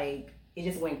just like, it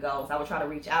just went ghost. I would try to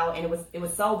reach out, and it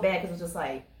was so bad because it was just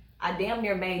like, I damn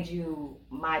near made you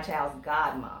my child's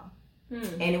godmom.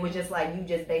 And it was just like, you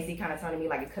just basically kind of turning me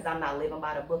like, because I'm not living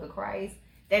by the book of Christ.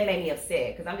 That made me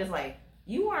upset because I'm just like,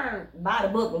 you weren't by the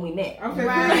book when we met. Okay,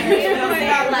 right? You know what I'm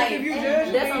saying? Like, if you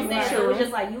judge that's what I'm me, saying. So it was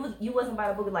just like, you wasn't by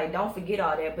the book. Like, don't forget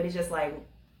all that. But it's just like,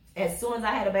 as soon as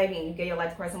I had a baby and you gave your life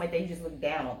to Christ, something like that, you just looked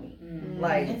down on me.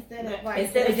 Like, instead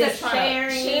of just sharing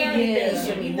things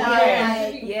with me.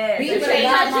 Yeah. Be the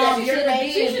godmom should have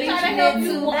been. She should try to help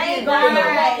you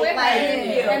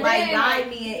guide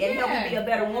me and help me be a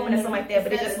better woman or something like that.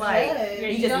 But it's just like,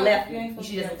 you just left me.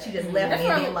 She just left me,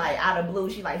 and then like out of blue,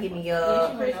 she like hit me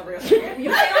up. That's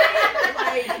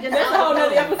a whole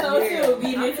nother episode too.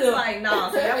 I'm just like,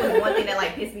 no. So that was one thing that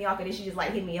like pissed me off, and then she just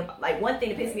like hit me up. Like one thing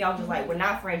that pissed me off was like, we're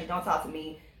not friends. You don't talk to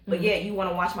me. But yeah, you want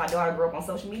to watch my daughter grow up on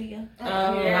social media?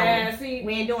 Yeah, see,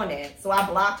 we ain't doing that. So I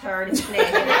blocked her. This and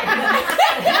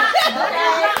that.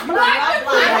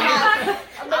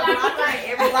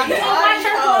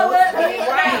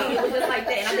 Right. It was just like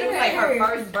that. And I think it was like her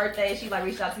first birthday. She like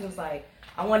reached out to me and was like,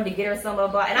 I wanted to get her some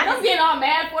of, and I'm getting all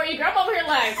mad for you, girl. I'm over here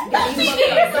like,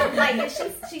 so like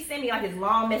she sent me like this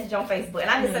long message on Facebook, and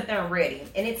I just sat there and read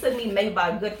it, and it took me maybe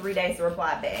about a good 3 days to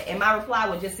reply back, and my reply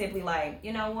was just simply like,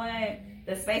 you know what,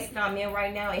 the space that I'm in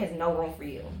right now, it has no room for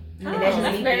you, and that's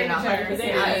just me being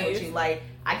 100% honest with you. Like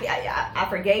I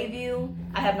forgave you,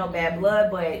 I have no bad blood,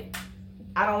 but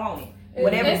I don't want it.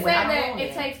 Whatever. They said that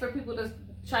it takes for people to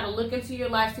try to look into your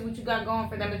life, see what you got going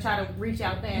for them, to try to reach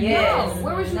out there. Yes. No,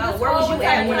 where was you? No, this where was whole you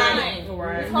at time? when I-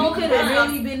 Right. You could have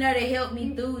really been there to help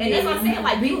me through this. And that's what I'm saying.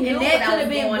 Like, you knew and that what I could was have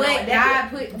been going what on. God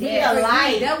put Yeah, there for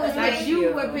light. you. That was Thank what you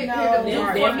you. were prepared No, for that's me,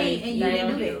 definitely- and you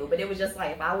didn't do that. But it was just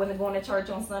like, if I wasn't going to church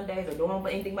on Sundays or doing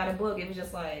anything by the book, it was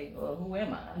just like, well, who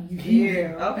am I?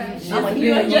 Yeah. Okay. Just I'm a be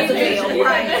human a Jezebel, Jezebel.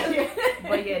 right?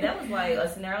 But yeah, that was like a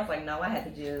scenario. I was like, no, I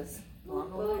had to just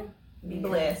be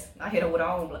blessed. I hit her with her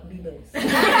own be blessed. Be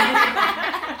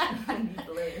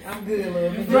blessed. I'm good,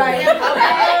 love. Right.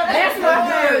 That's Good my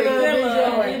love. word. Good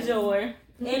love. Enjoy. Enjoy.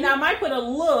 And I might put a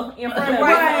look in front of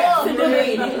Right. it to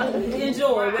delete it.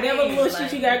 Enjoy whatever little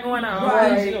shit you got going on.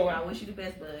 Right. Enjoy. I wish you the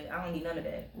best, but I don't need none of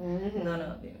that. None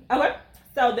of it. Okay.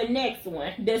 So the next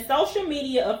one, does social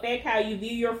media affect how you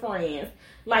view your friends?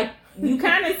 Like, you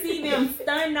kind of see them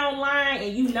stunned online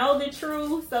and you know the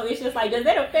truth. So it's just like, does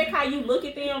that affect how you look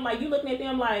at them? Like, you looking at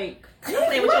them like, You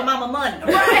playing with your mama money.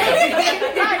 like,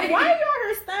 why are you out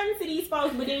here stunned to these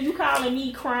folks, but then you calling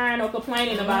me crying or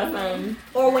complaining about something?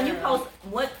 Or when you post,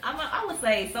 I would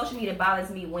say social media bothers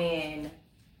me when,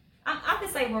 I could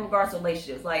say in regards to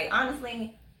relationships. Like,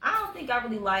 honestly, I don't think I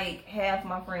really like half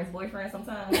my friends' boyfriends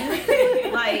sometimes.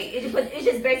 Like, it's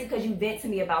just basically because you vent to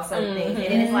me about certain things. And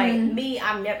then it's like, me,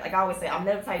 I'm never, like I always say, I'm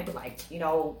never the type to like, you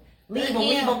know, leave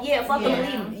them. Yeah, fuck them,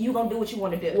 leave them. You gonna do what you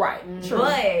want to do. Right. True.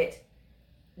 But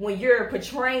when you're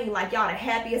portraying like y'all the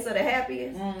happiest of the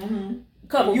happiest,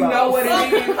 Couple You know what it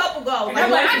is. couple goals.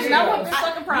 I'm like, I you know what this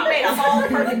fucking You problem made a is. whole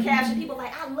perfect caption. People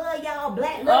like, I love y'all,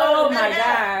 black love. Oh, blah, my blah.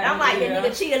 God. And I'm like, Yeah. that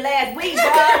nigga cheated last week, bro.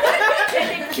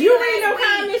 You read them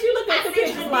comments, you look at the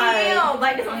pictures like, Damn,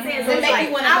 like that's what I'm saying. So They it's make like,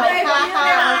 you want to I go blame ha ha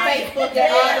on you. Facebook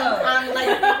Yeah, and I'm like,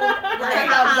 people, like, check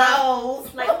out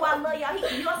those. like, oh, I love y'all.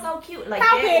 You're so cute. Like,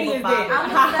 How that petty would is bother that?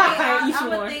 me. I'm You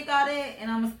gonna sure? think all that,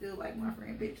 and I'm gonna still like my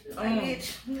friend bitches. Like,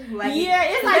 bitch, like,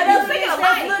 yeah, it's like, let us you think think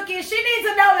just looking. She needs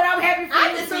to know that I'm happy for I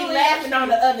you just too. be laughing on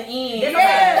the other end.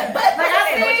 Yeah, But like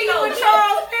I but seen you know, you and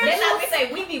Charles. That's how we say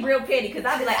we be real petty because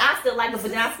I be like, I still like her,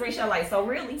 but then I screenshot like, so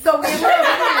really? So we in love.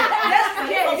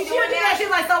 Yeah, she would do that. She's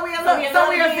like, so we in love. So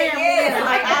we a family. Yeah,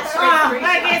 like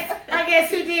I I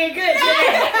guess you did good.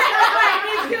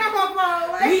 Like, get off my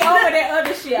phone. Like, we over that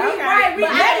other shit. Okay. right, we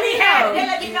But let me know. They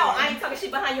let me know I ain't talking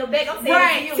shit behind your back. I'm saying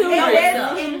right, it to you. and You know that's,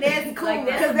 stuff. and that's cool Like,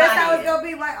 that's because that's how about it's gonna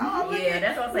be. Like, oh, look Yeah, at,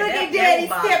 that's what I'm look saying. at Daddy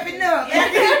stepping up. He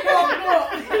fucked up.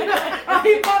 Oh,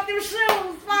 he bought them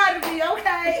shoes. Fine to me,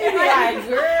 okay. Like,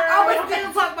 girl. I would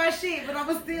still talk my shit, but I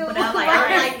was still. But I'm like, I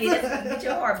don't like it. Just get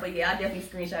your heart. But yeah, I definitely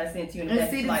screenshot and sent to you. And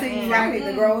that's see the like, team, I need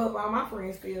to grow up. All my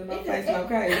friends still no face, no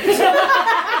case.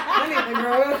 I need to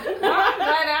grow up. I'm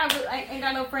glad I ain't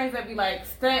got no friends that be like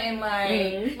stunting like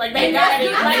they And got that's it.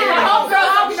 good. Like Yeah. my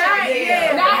homegirls Yeah. be like,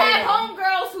 Yeah. and I have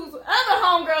homegirls whose other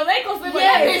homegirls they go sleep with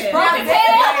that Yeah. bitch broke as Yeah.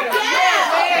 hell.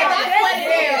 That's what it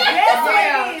is. That's what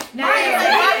it is.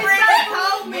 my friend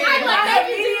told me. I'm like, That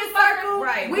media circle,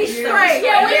 Right. we straight.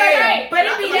 Yeah, we straight. But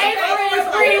it be they friends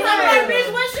free. I'm like, bitch,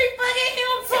 when she fucking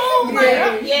him too?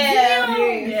 Like,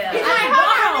 Yeah. It's like,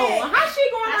 hold on. How she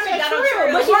going How on she that got on trip?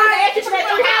 trip? But she was asking for that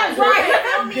 300. Right.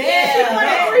 Yeah, she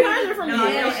wanted 300 from No, you.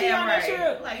 they And don't she act on that right.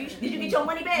 trip. Like, did you get your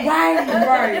money back? Right.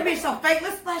 Right. That bitch so fake.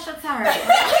 Let's splash her tire.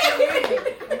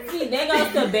 See, that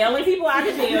goes to bailing people out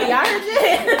of jail. Y'all heard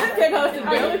that? That goes to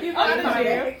bailing people out of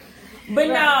jail. But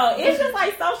no, it's just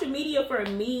like social media for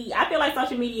me. I feel like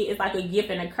social media is like a gift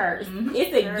and a curse.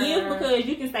 It's a gift because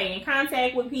you can stay in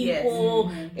contact with people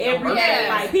every day. Yes.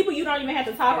 Like people you don't even have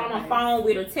to talk on the phone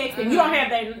with or text them. You don't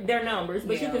have their numbers,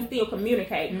 but you can still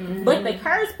communicate. But the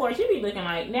curse part, you be looking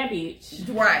like, that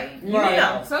bitch. Right. You Right.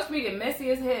 know. Social media messy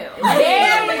as hell.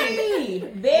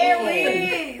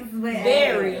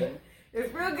 Very.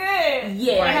 It's real good.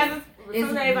 Yeah. It has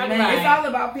some days I be It's like, all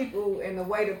about people and the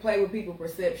way to play with people's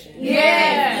perception. Yeah.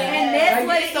 And that's Like,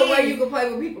 what it's it the way is. you can play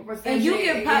with people's perception. And you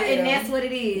can pop, and that's what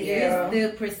it is. Yeah.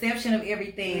 It's the perception of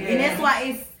everything, Yeah. and that's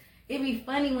why it be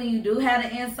funny when you do have the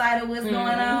insight of what's going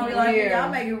on. We're like, Yeah.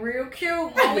 y'all make it real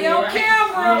cute. When we on Right.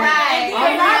 camera, Right.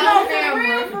 And I On know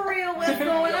camera. for real what's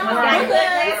going on. Right. Because-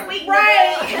 Last week,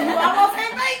 Right. You almost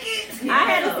can't make it. I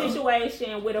had a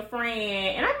situation with a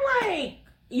friend, and I'm like,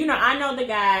 you know, I know the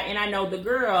guy and I know the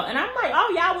girl, and I'm like,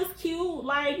 oh, y'all was cute.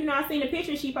 Like, you know, I seen the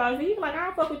picture she posted. He's like, I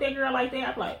don't fuck with that girl like that.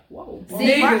 I'm like, whoa.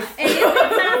 See, and it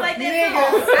sounds like that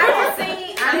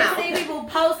too. I just seen people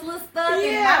post little stuff and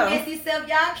Yeah. my messy self,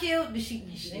 y'all cute. But she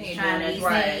ain't trying doing to be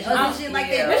that saying right. other shit like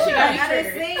Yeah. that. That shit got me I done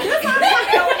triggered. seen.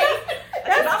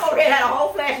 I'm over here had a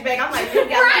whole flashback. I'm like, you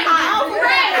got hot.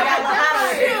 right. I got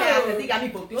hot. Because he got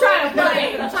people trying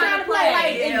to play.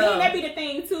 Like, Yeah. and then that be the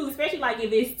thing too, especially like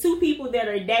if it's two people that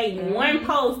are dating, one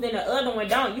post and the other one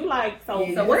don't. You like, so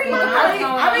what's going on? I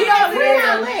mean,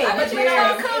 But you know,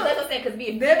 that's what I'm saying, because be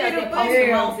a female that post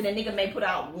the most and the nigga may put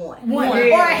out one. Or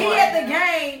he at the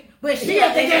game, but she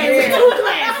at the game with 2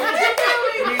 classes.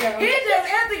 He just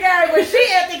at the game, but she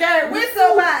at the game with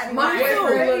somebody. My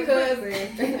little cousin,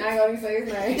 I ain't gonna even say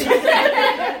his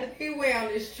name. He went on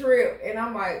this trip, and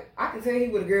I'm like, I can tell he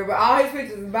with a girl, but all his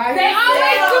pictures is by They himself.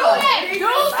 always do that. Dudes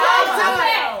Oh, do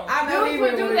that. I know he Dudes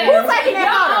would would do with that. a girl. Who's taking that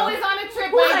Y'all photo? always on a trip,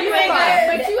 Who's but you taking ain't that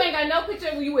got, but you ain't got no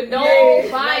picture with you with no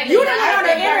Yeah. body. You done Like, on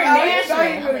the international.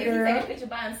 I'm like, he take a picture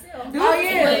by himself. Oh,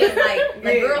 yeah. But it's like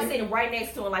the Yeah. girl sitting right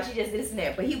next to him, like she just this and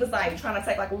that. But he was like trying to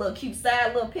take like a little cute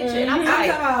side little picture, and I'm I'm like,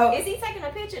 talking about, is he taking a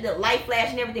picture? The light flash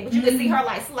and everything, but you can see her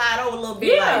like slide over a little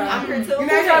bit. Yeah. Like I'm here too. you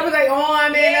know, trying to put their arm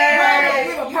in there, Yeah.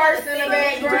 with a purse in the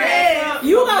background.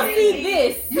 You gonna see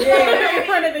this in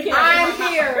front of the camera. I'm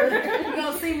here. You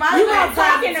gonna see my You gonna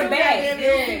talk in the back.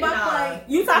 You see my Nah. plate.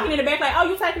 You talking in the back like, oh,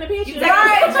 you taking a picture?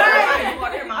 Right.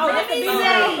 Oh, that's a big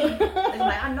deal. It's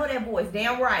like I know that voice,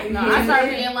 damn right. No, I start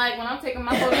being like, when I'm taking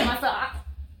my photos of myself,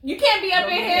 you can't be up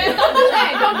in here. Don't do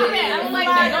that. Don't do that. I don't like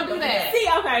that. Don't do that. See,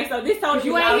 okay, so this told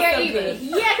You ain't here either.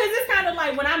 Yeah, because it's kind of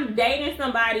like when I'm dating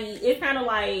somebody, it's kind of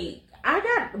like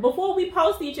before we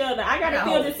post each other, I gotta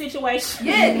feel the situation.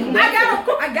 Yeah,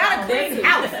 I gotta clean the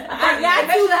house. I got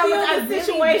to feel the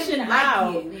situation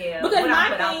out. Yeah, Because what I my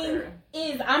put out thing there.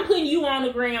 is, I'm putting you on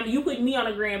the gram, you putting me on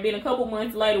the gram, then a couple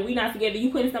months later, we not together, you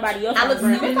putting somebody else I on the look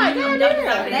gram. stupid. It's like, They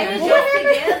damn, was just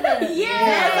together.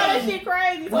 yeah, so that shit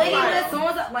crazy. So But like, even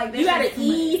someone's like, you gotta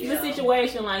ease the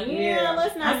situation. Like, yeah,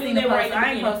 let's not do that right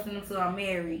I ain't now. posting them till I'm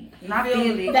married. Not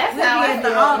really. That's how I at the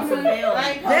feel. altar.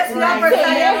 That's my first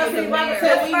time ever Till see my we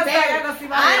first time married. ever see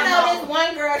my I know mom. this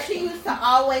one girl, she used to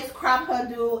always crop her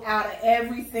dude out of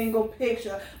every single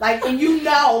picture. Like, and you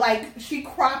know, like, she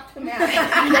cropped him out.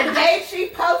 The day she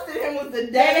posted him was the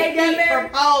day got he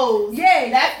married? proposed. Yeah.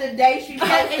 That's the day she And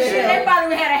posted shit, him. they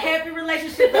probably had a happy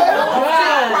relationship. She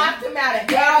cropped him out of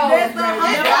every That's picture. the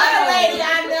This other lady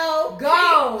I know,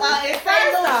 Go. in St.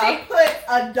 Louis, she put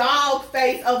a dog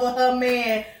face over her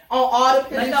man on all the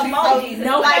pictures Like she emojis. posted.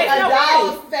 No like face, a no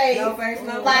dog's face. No face,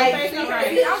 no Like, face, no face.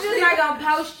 See, I'm just not gonna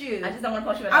post you. I just don't want to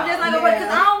post you at I'm all. just not gonna put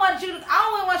because I don't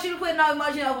want you to put no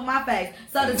emoji over my face.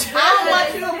 So the I don't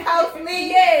want you to post me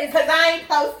Yes. because I ain't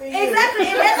posting you. Exactly,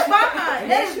 and that's fine.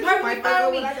 That is perfectly Might fine go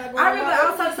with me. what I got going I remember on. I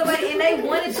was talking to somebody and they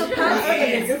wanted to post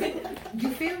it. You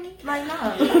feel me? Like no.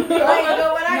 Like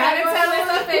what I Gotta got tell going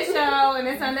it's on. official and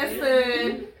it's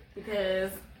understood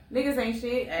because niggas ain't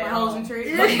shit. My hoes and tricks.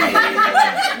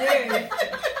 Yeah.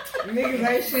 Niggas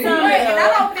ain't shit. Right, and I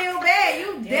don't feel bad. You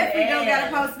definitely don't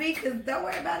gotta post me because don't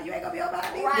worry about it. You ain't gonna be on my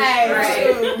business. Right.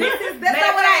 That's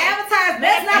not what I advertise.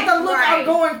 That's not the look I'm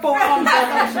going for on my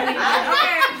social media.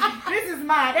 Okay, this is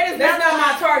mine. That is That's not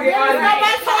my target That's audience. not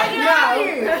my target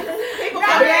audience. People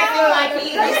come acting like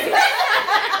he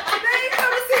They ain't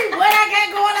come to see what I got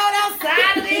going on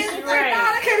outside of this. Right. No,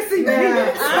 they can't see me.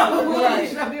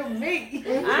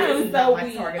 I am so my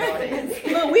weak. target audience.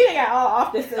 Look, we done got all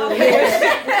off the subject.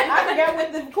 I forgot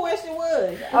what the question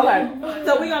was. Okay,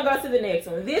 so we're gonna go to the next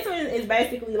one. This one is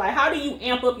basically like, how do you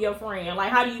amp up your friend?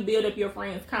 Like, how do you build up your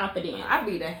friend's confidence? I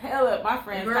beat the hell up my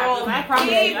friends. Girl, I promise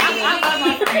you. I love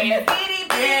my friends.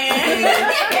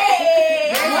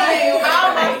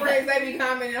 All my friends, they be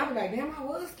commenting. I'm like, damn, I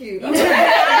was cute. Right.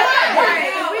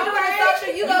 We doing a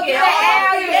social. You gonna get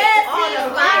that L? Yes. All the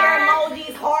fire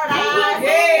emojis, heart eyes.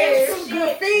 Yes. Some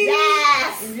graffiti.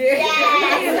 Yes.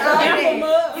 Amp them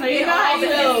up. So you know how you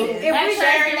do. If we That's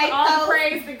share give they all post- the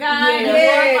praise to God.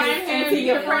 Yes. Glorify And Him. to You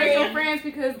your can praise your friend. friends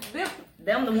because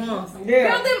Them the ones.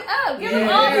 Yeah. build them up. Give them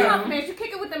all the compliments. You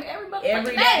kick it with them every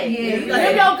Every motherfucking day. day. Yeah.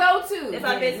 Them your go-to. That's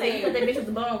what I've been saying. You put that bitch with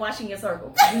the bone watching your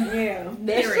circle. Yeah.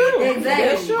 That's Period. true. Exactly.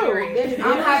 That's true. That is I'm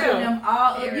very hyping true. them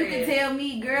all up. You can Period. tell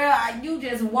me, girl, you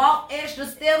just walk extra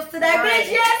steps today. Right.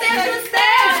 Bitch, yes, extra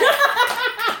steps.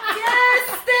 Yes,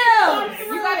 steps.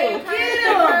 You gotta Get encourage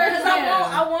them. Because them.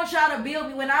 I want y'all to build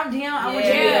me when I'm down. I want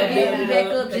Yeah. you to build me back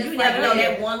up But just you like never know that.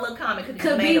 that one little comment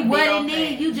Could be what it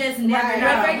need. You just never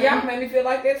know. Y'all made me feel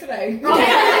like that today. Because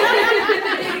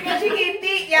she get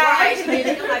thick, y'all. Right? She made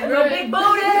it like real big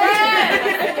booty.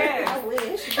 I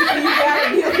wish.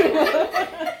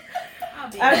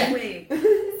 I'll be quick.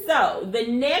 So, the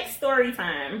next story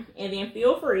time, and then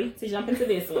feel free to jump into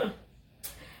this one.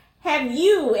 Have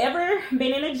you ever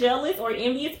been in a jealous or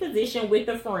envious position with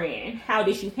a friend? How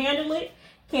did you handle it?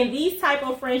 Can these type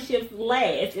of friendships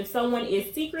last if someone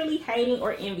is secretly hating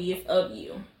or envious of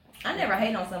you? I never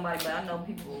hate on somebody, but I know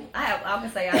people. I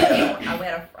can say I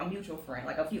had a mutual friend,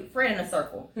 like a friend in a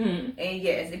circle, and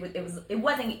yes, it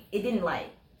didn't like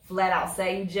flat out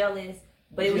say you jealous,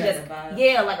 but it was just like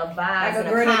a vibe, like a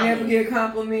girl that never get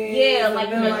compliments. Yeah, like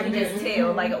you can just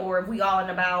tell, like, or if we all in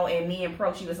about and me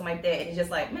approach you or something like that, and it's just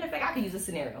like, matter of fact, I could use a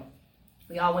scenario.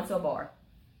 We all went to a bar.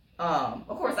 Of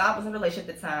course, I was in a relationship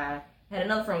at the time. Had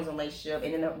another friend was in a relationship,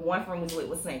 and then the one friend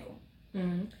was single.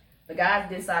 Mm-hmm. The guys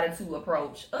decided to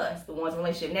approach us, the ones in a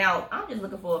relationship. Now, I'm just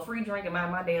looking for a free drink and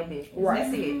mind my damn business. Right.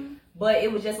 That's it. But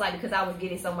it was just like, because I was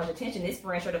getting so much attention, this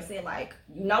friend straight up said, like,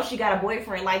 you know she got a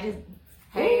boyfriend, like, just...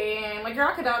 Hey, my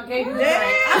girl could have gave you the drink.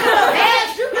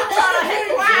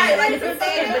 Right, like it's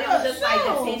insane, but it was just like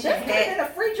the tension had a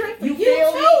free drink for you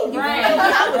feel me? Right.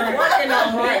 I was working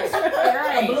on it.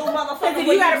 Right. A blue motherfucker.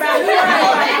 You gotta buy me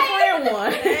friend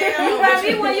one. You buy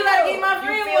me one, you gotta get my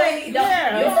friend one. You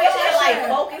especially like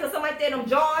focus or something like that, them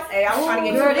jars. Hey, I was trying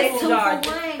to get two jars.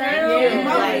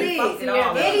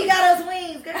 And he got us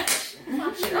wings, girl.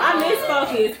 I miss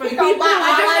Focus. For the people who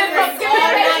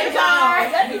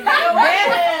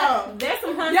there's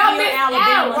some Huntsville,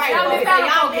 Alabama.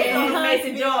 Y'all miss some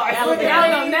Mason jars. Y'all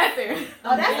know nothing.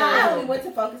 Oh, that's how I only went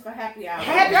to Focus for happy hour.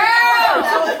 Happy hour.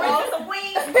 Some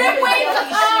wings. Them wings are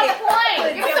on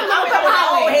point. Give me some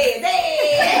old heads.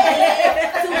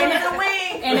 Two minutes of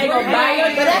wings. And they gonna buy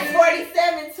you. But that's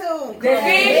 47 too. But I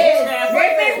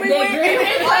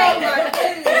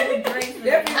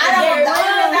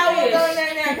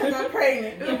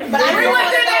didn't want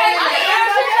to do that.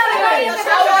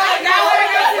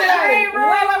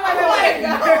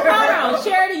 Hold on,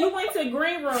 Charity, you went to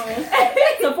Green Room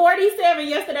to 47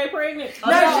 yesterday pregnant.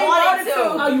 No, she wanted to.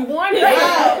 Oh, you wanted to? I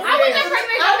was just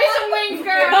pregnant. Go get some wings,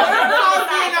 girl. But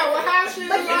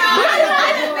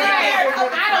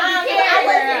I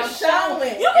wasn't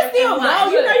showing. You can still go.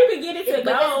 You know you can get it to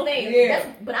go.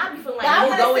 But I be feeling like I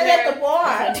you go in there at the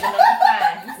bar.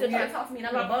 You still trying to talk to me and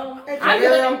I'm like, bum. I'm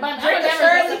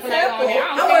Shirley Temple.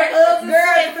 I wear Uggs.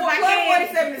 Girl, if the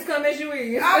 47 is come as you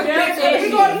is. We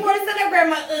go to 47 and grab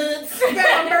my Uggs.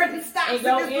 Grab my Burton stocks.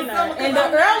 And the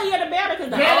earlier the better, because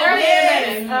the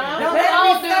earlier the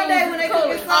Sunday when they cook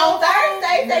it on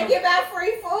Thursdays, they give out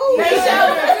free food. They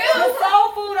show the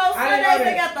soul food on Sundays.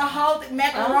 They got the whole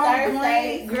macaroni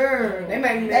glaze. Girl, they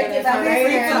make me give out free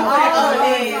food.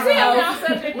 We just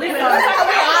put it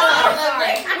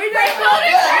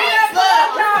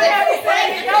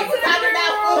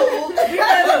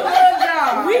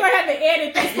we gonna have to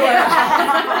edit this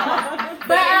part.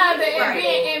 But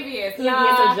being envious, being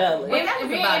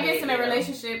envious in a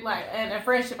relationship, like in a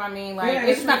friendship, I mean, like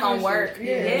it's just not gonna work.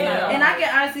 And I can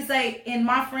honestly say, in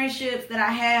my friendships that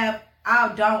I have,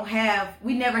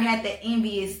 we never had that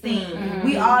envious thing. Mm-hmm.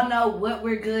 We all know what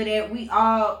we're good at. We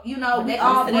all, we all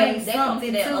bring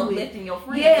something to it. Your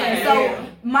friends. Yeah, so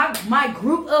my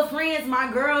group of friends,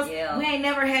 my girls, we ain't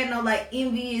never had no like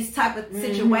envious type of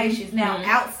situations. Now,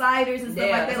 outsiders and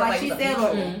stuff like that, like she said,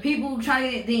 or people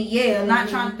trying to, not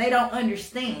trying, they don't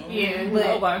understand. Yeah,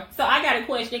 but so I got a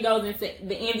question that goes into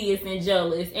the envious and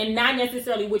jealous, and not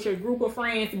necessarily with your group of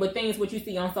friends, but things what you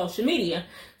see on social media.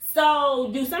 So,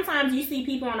 do sometimes you see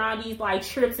people on all these like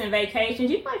trips and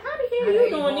vacations? You're like, how the hell are you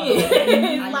doing this?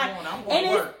 It's like,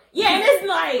 and it's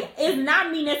like, it's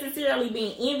not me necessarily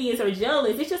being envious or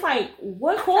jealous. It's just like,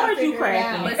 what chords you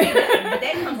cracking? But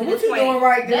that comes to the point. You doing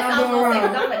right? Then I'm doing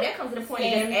wrong. That comes to the point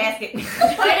of just asking.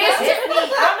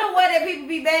 I don't know what that people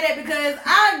be bad at, because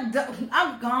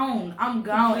I'm gone.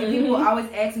 And people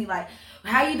always ask me like,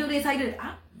 how you do this? How you do it?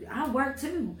 I work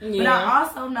too, but I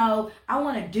also know I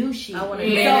want to do shit. So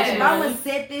if I'm gonna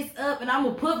set this up and I'm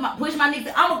gonna push my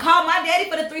niggas, I'm gonna call my daddy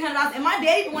for the $300, and my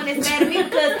daddy the one that's mad at me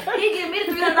because he give me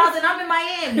the $300 and I'm in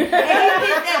Miami and he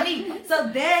pissed at me. So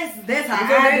that's how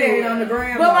I do it on the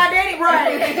ground. But my daddy, my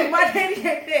daddy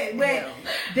like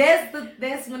that. But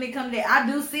that's when it comes to that. I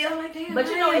do see. I'm like, damn. But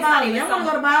you know, it's Bali. I'm gonna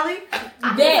go to Bali.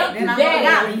 But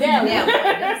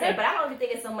I don't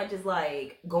think it's so much as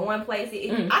like going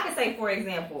places. I could say, for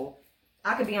example,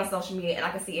 I could be on social media and I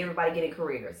could see everybody getting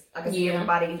careers. I could see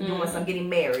everybody doing some, getting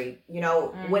married,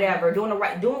 whatever, doing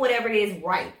whatever it is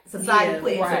right. Society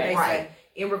puts right.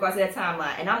 In regards to that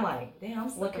timeline, and I'm like, damn, I'm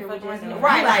stuck here with this.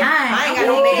 Right, like I ain't got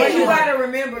no man. But you gotta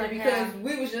remember, because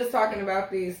we was just talking about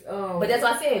this. But that's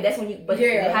what I said. That's when you. But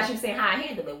how she was saying how I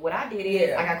handled it. What I did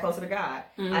is I got closer to God.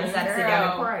 I decided to sit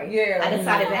down and pray. I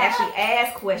decided to actually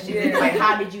ask questions like,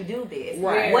 how did you do this?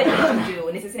 Right. What did you do?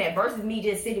 And this is that versus me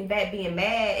just sitting back being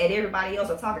mad at everybody else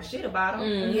or talking shit about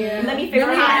them. Let me figure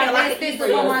out how I can fix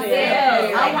it for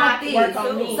myself. I want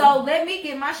this. So let me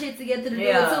get my shit together to do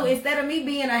it too. Instead of me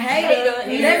being a hater.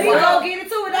 nigga. Let me go get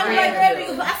into it. I'm like,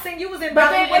 I seen you was in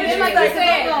Bali. But then, like you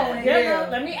said, Yeah.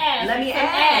 let me ask.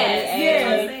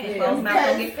 Yeah. Folks not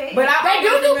gonna get fed. But They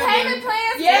do payment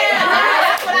plans. Yeah,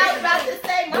 that's what I was about to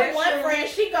say. My one friend,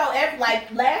 she go every,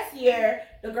 like last year,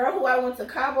 the girl who I went to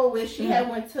Cabo with, she had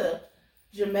went to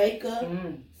Jamaica,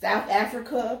 South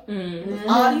Africa,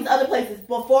 all these other places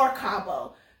before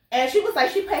Cabo. And she was like,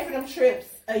 she paid for them trips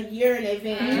a year in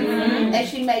advance, and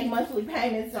she made monthly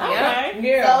payments on it.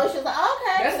 Yeah. So she was like,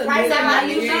 okay, That's a right good now I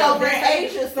idea. need to go to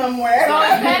Asia somewhere. So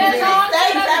it's better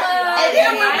And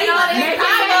then when we was in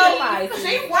Cabo,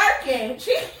 she working.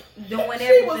 She doing was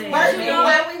everything. working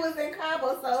while we was in Cabo.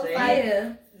 So it's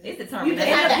like, It's you determined. just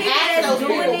have to ask those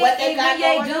people what they got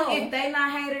going on. If they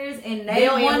not haters and they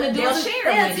want to do it,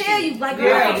 they'll tell you. Like,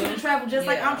 girl, I want you to travel just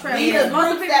like I'm traveling. These are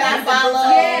groups that I follow.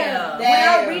 When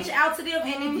I reach out to them,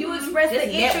 and if you express the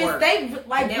interest, they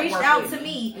like reached out to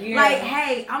me. Like,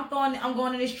 hey, I'm going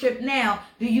on this trip now.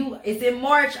 It's in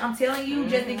March. I'm telling you,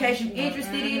 just in case you're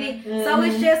interested in it. So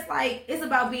it's just like, it's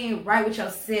about being right with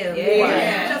yourself.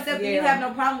 You have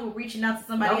no problem with reaching out to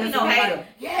somebody else. Don't be no hater.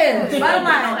 Yeah, bottom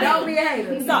line, don't be a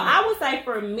hater. So I would say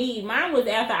for me, mine was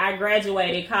after I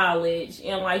graduated college,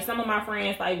 and like some of my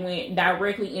friends like went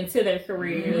directly into their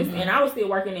careers, and I was still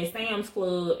working at Sam's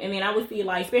Club, and then I would see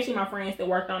like, especially my friends that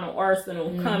worked on the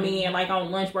Arsenal come in like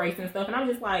on lunch breaks and stuff, and I'm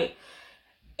just like,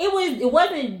 it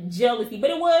wasn't jealousy, but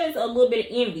it was a little bit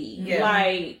of envy. Yeah.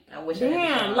 Like, I wish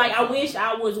I wish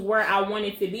I was where I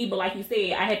wanted to be, but like you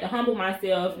said, I had to humble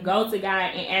myself, go to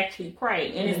God, and actually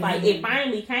pray. And it's like, it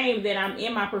finally came that I'm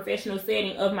in my professional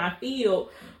setting of my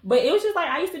field. But it was just like,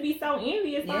 I used to be so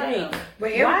envious. Like,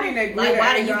 but everything that like,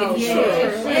 why do you get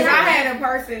And I had a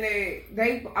person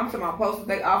that I'm talking about posters,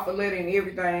 they offer letter and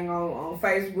everything on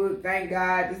Facebook. Thank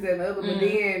God, this, that, and the other. But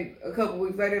then a couple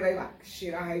weeks later, they like,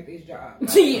 shit, I hate this job.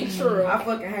 Like, true. I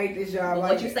fucking hate this job. Well,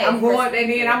 like, what you say I'm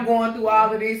going through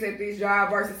all of this at this job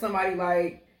versus somebody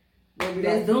like.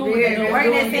 That's doing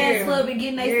working at Sam's Club and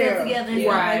getting themselves together and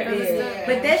stuff like that.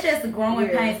 But that's just the growing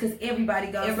pains because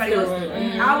everybody goes through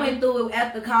it. I went through it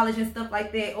after college and stuff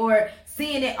like that, or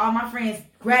seeing that all my friends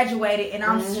graduated and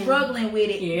I'm struggling with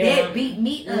it. That beat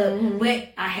me up.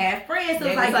 But I have friends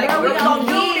who's like, girl, we gonna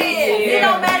do this. It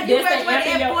don't matter if you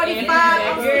graduated at 45,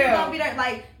 I'm still gonna be there.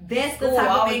 Like, that's the type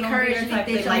of encouragement that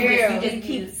you just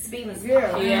keep speaking.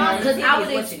 Because I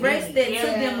would express that to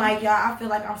them, like, y'all, I feel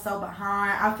like I'm so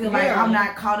behind. I feel like I'm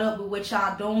not caught up with what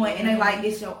y'all doing. And they like,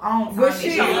 it's your own time. But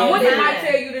shit, what did I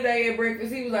tell you today at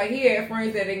breakfast? He was like, he had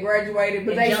friends that had graduated,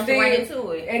 but they jumped still right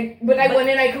into it. But they wasn't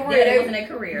in their career. Yeah, they wasn't in their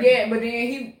career. Yeah, but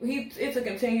then it took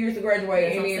him 10 years to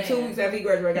graduate, and then 2 weeks after he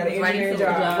graduated, got an engineering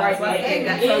job.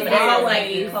 It's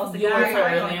always close to your God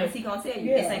time. because he gonna tell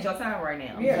you this ain't your time right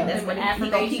now. Yeah. That's what he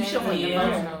gonna keep showing you.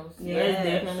 That's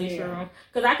definitely true.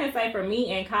 Because I can say for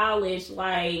me in college,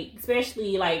 like,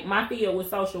 especially like my field was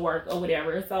social work or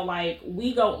whatever. So like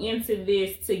we go into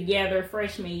this together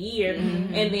freshman year,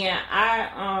 and then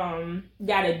I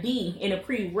got a D in a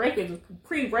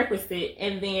prerequisite,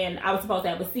 and then I was supposed to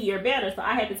have a C or better. So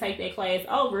I had to take that class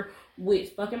over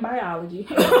with fucking biology.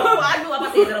 I knew I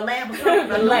was in a lab or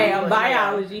something. Lab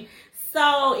biology.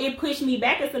 So it pushed me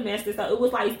back a semester. So it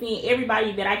was like seeing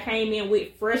everybody that I came in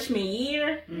with freshman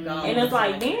year. And it's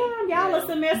like, damn, y'all a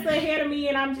semester ahead of me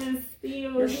and I'm just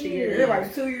still here.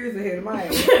 Everybody's 2 years ahead of mine.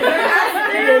 It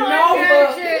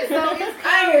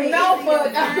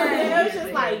was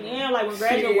just like, damn, like when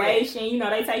graduation, you know,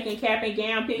 they taking cap and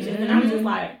gown pictures and I'm just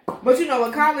like. But you know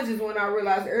what, college is when I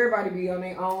realized everybody be on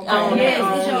their own path.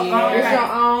 It's your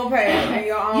own path and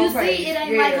your own path. You see, it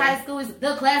ain't like high school. It's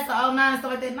the class of 09 and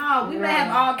stuff like that. No, we may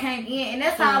have all came in. And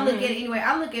that's how I look at it anyway.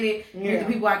 I look at it with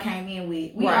the people I came in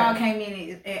with. We all came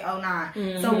in at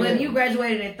 09. So whether you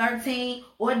graduated in 13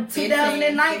 or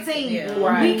 2019,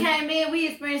 we came in, we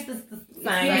experienced the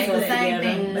same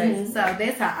thing. So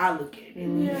that's how I look at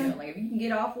it. Like if you can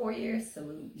get all 4 years,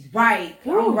 salute. Right.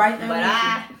 I'm right there.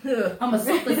 But I'm a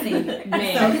super senior.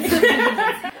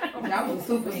 I was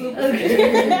super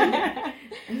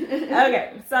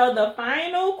Okay, so the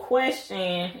final question,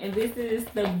 and this is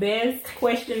the best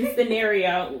question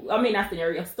scenario. I mean, not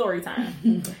scenario, story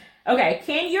time. Okay,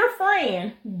 can your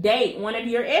friend date one of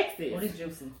your exes? What is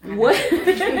juicy?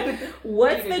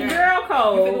 What's the girl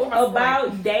code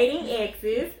about dating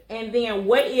exes? And then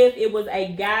what if it was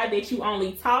a guy that you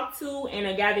only talked to and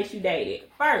a guy that you dated?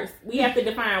 First, we have to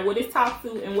define what is talk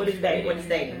to and what is dating. What is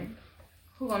dating?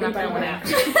 Who gonna knock that one out?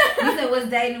 You said what's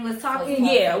dating, what's talking?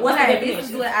 Yeah, what's the this definition?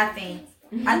 is what I think.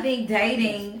 I think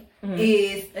dating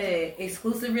is an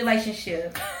exclusive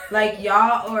relationship. Like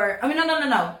y'all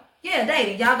no. Yeah,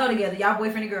 dating. Y'all go together. Y'all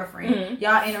boyfriend and girlfriend. Mm-hmm.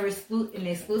 Y'all in an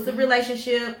exclusive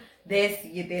relationship. That's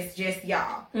just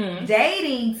y'all. Mm-hmm.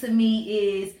 Dating to me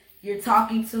is you're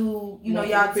talking to,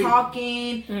 y'all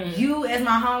talking. Mm-hmm. You as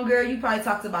my homegirl, you probably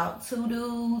talked about 2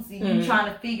 dudes. And you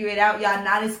trying to figure it out. Y'all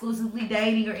not exclusively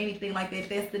dating or anything like that.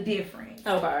 That's the difference.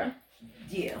 Okay.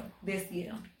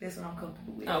 That's what I'm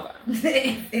comfortable with.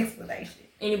 Okay. Explanation.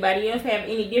 Anybody else have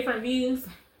any different views?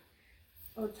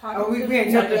 We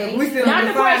still Not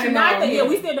the question, defining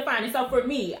we still defining. So for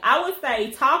me, I would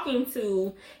say talking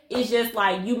to is just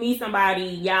like you meet somebody,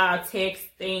 y'all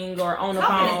texting or on the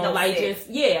Talking is phone, no like sex. just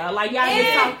like y'all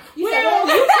just talk.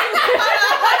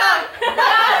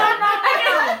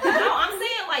 No, I'm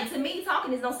saying like to me,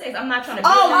 talking is no sex. I'm not trying to.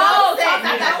 No sex.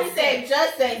 I thought you said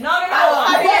just sex. No.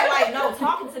 I'm saying like no.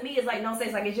 Talking to me is like no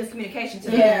sex. Like it's just communication to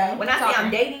me. Yeah. When I say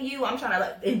I'm dating you, I'm trying to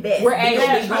like invest. We're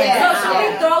actually So should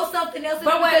we throw something else in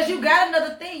there? Because you got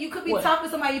another thing. You could be talking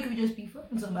to somebody. You could just be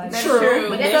fucking somebody. That's true.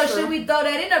 So should we throw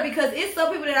that in there? Because it's some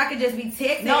people that I could just be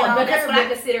texting. No, but that's what I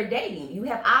consider dating. You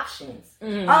have options.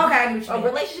 Okay, I get A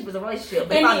relationship is a relationship.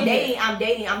 But if I'm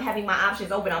dating, I'm having my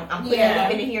options open. I'm putting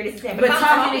it in here, this and that. But if I'm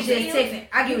talking is just to you, texting.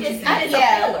 I get what you're saying.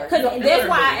 Because that's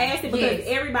why I asked it, because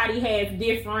everybody has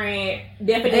different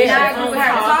definitions Not on with her.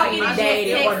 Talking talking, is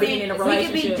dating, just or being in a texting. We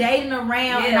could be relationship. dating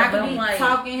around, and Yeah, I could but be like-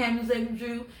 talking, having sex with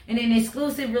you, and an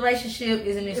exclusive relationship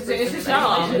is an exclusive just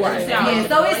y'all. relationship. Right. Yeah,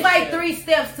 so it's like 3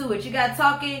 steps to it. You got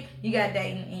talking, you got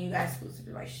dating, and you got exclusive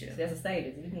relationship. There's a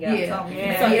status. You can get Yeah. talking.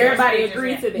 Yeah. So everybody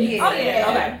agreed to this. Yeah. Oh yeah.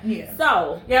 Okay. Yeah.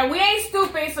 So Yeah, we ain't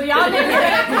stupid, so y'all niggas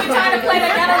better quit trying to play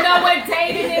like I don't know what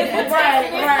dating is. What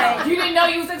texting is. right. You didn't know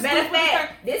you was Matter exclusive. of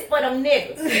fact, this for them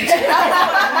niggas. So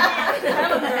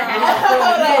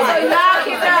y'all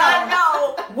can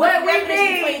know what we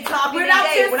need. Talking We're and not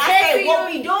dating. just When I say texting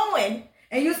what you. we doing,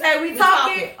 And you say we we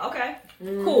talking. Okay.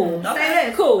 cool. Say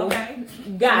this. Cool. Okay.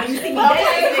 Gotcha. You see me Okay,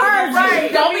 dating. right.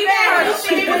 Don't be mad. You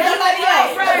see me with somebody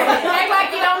else. Act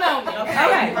like you don't know me.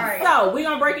 Okay, Right. so we're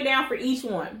gonna break it down for each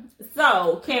one.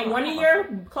 So, can one of your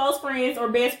close friends or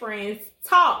best friends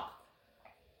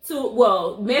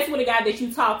mess with a guy that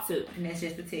you talk to? And that's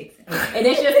just the texting. And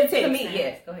it's just a text. To me,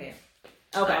 yes. Go ahead.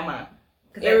 Okay. Don't mind.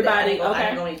 'Cause Everybody, I can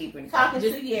okay. go any deeper into Talking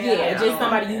Just, to just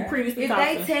somebody you previously If talked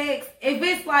they to. text, if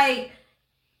it's like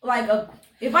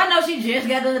if I know she just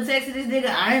got done texting this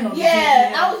nigga, I ain't gonna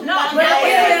Yeah, I was not. but If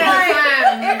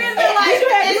it's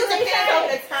like, You it depends on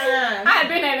the time. I had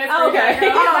been at this. Okay.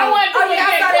 I wanted to yeah,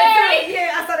 I get saw that too. married.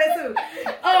 Yeah, I saw that too.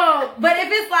 But if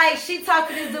it's like she talked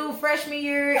to this dude freshman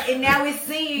year and now it's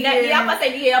senior Now, year, yeah, I'm about to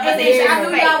say, yeah, I'm about and to say, then I yeah,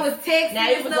 knew y'all was texting. now and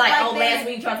it was stuff like, like oh, that. last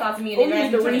week you tried to talk to me, Oh, and then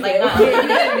he's the last week, reason. like, no,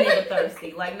 you didn't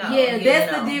thirsty, like, no. Yeah,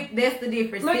 that's no. that's the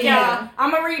difference. Look, Yeah. y'all.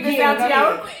 I'm gonna read this Yeah, out to go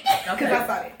y'all. ahead. Okay. Because I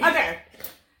saw it. Okay.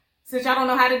 Since y'all don't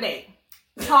know how to date,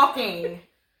 talking.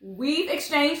 We've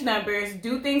exchanged numbers,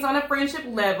 do things on a friendship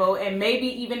level, and maybe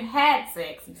even had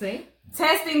sex. See?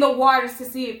 Testing the waters to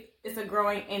see if it's a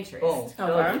growing interest. Boom.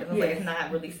 Okay. Like, it's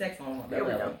not really sex on that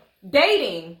level.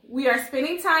 Dating. We are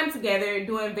spending time together,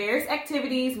 doing various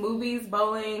activities, movies,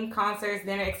 bowling, concerts,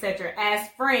 dinner, etc. as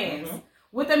friends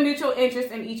with a mutual interest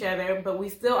in each other, but we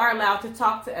still are allowed to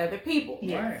talk to other people.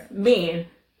 Yeah. Men,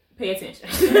 pay attention.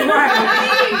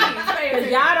 Right. Because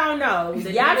y'all don't know.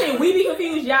 Y'all think we be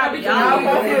confused. Y'all be Y'all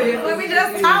confused. Let me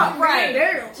just talk Right.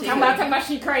 there. Talking about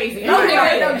she crazy. No,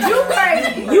 you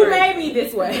crazy. You made me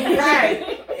this way.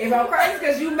 Right. If I'm crazy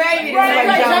because you made it, Right, it's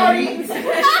like like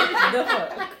Jody. The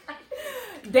fuck?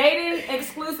 Dating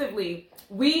exclusively.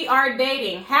 We are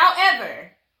dating.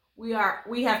 However, we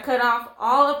have cut off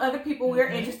all of other people we are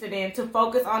interested in to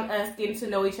focus on us getting to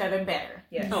know each other better.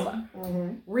 Yes.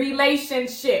 Okay.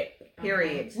 Relationship.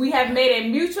 Period. We have made a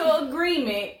mutual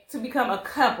agreement to become a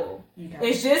couple.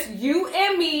 It's just you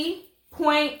and me,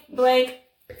 point blank,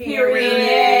 period.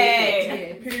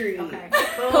 Yeah, period. Okay.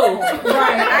 Cool.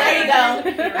 Right. There you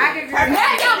go. I can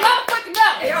Now y'all motherfucking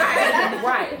know.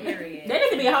 Right. Period. That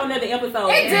needs to be a whole nother episode.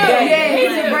 It do. Yeah, you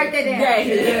need to break that down.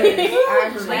 Yeah.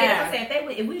 But yeah, I'm saying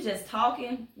if we was just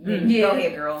talking, then Yeah. go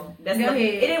ahead, girl. That's Go not,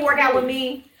 ahead. It didn't work out with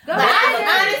me. Go But ahead.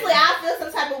 honestly, I feel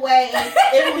some type of way.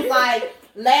 It was like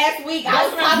last week I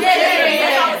was talking to him,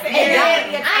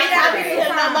 and then I ain't talking to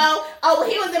him no more. Oh,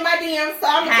 he was in my DM, so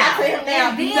I'm gonna talk to him now.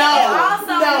 And then No,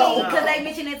 also, because they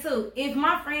mentioned it too. If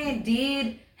my friend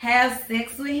did have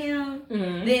sex with him,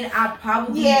 Mhm. then I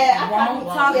probably Yeah, won't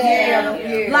talk to yeah.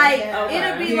 him. Like Okay.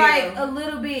 it'll be Yeah. like a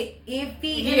little bit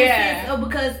iffy in Yeah. a sense of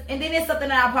because, and then it's something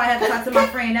that I'll probably have to talk to my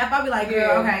friend. I'll probably be like,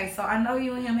 girl, Yeah. okay, so I know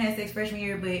you and him had sex freshman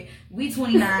year, but we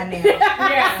 29 now.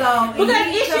 Yeah. So Because and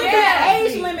it you should be come- an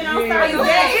age limit on Yeah. certain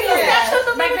Yeah, things. it's a statute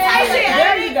of limitation.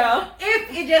 There you go. If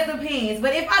it just depends,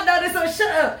 but if I notice, so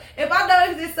shut up. If I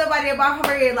notice there's somebody about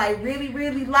her like really,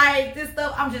 really like this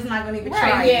stuff, I'm just not gonna even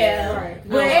try. Right, yeah. Right.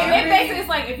 But It basically it's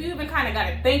like if you even kind of got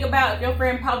to think about if your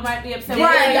friend probably might be upset.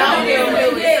 Right, with don't you,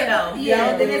 do it. yeah,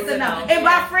 Yeah, then it's a no. And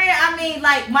by friend, I mean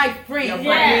like my friend, Yeah,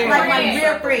 like my friend.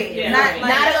 real friend, Yeah. not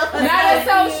like Not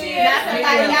associate. Not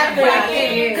somebody out there.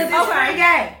 because it's Okay. free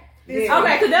game. Yeah.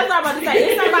 Okay, because that's what I'm about to say.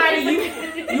 It's somebody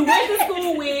you went to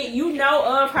school with, you know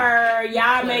of her,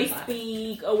 y'all may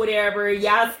speak or whatever,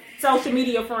 y'all social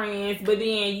media friends, but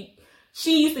then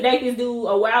she used to date this dude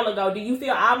a while ago. Do you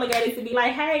feel obligated to be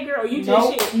like, hey girl, you just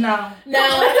shit? No.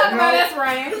 Let's talk about us,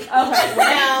 Ryan. Okay,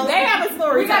 well, No. they have a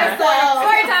story. We got a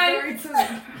time. story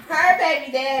time. Her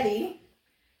baby daddy,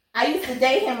 I used to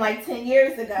date him like 10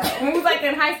 years ago. When we was like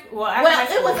in high school. Well, after high Well,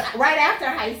 school. it was right after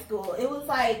high school. It was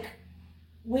like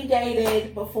we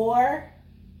dated before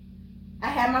I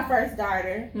had my first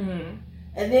daughter, Mhm.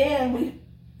 and then we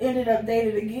ended up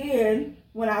dating again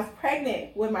when I was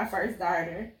pregnant with my first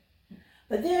daughter.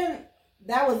 But then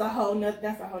that was a whole nother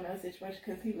situation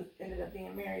because he ended up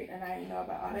being married, and I didn't know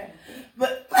about all that.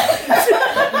 But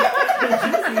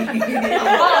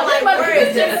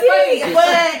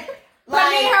But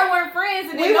me and her weren't friends,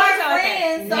 and we then weren't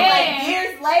friends. So like Yeah.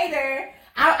 years later,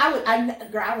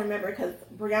 I remember because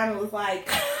Brianna was like,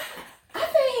 I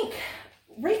think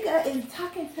Rika is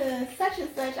talking to such and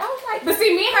such. I was like, But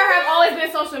see, me and her have always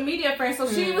been social media friends, so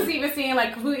she was even seeing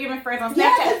like, cause we were even friends on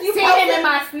Yeah, Snapchat. 'cause you Seeing him posted- in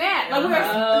my snap, like we were.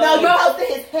 no, you posted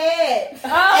his head. Oh.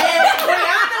 And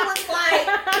Brianna was like,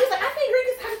 she was like, I think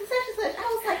Rika's talking to such and such. I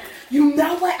was like, you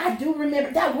know what? I do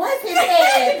remember that was his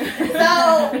head. So,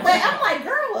 but I'm like,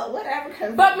 girl, well, whatever.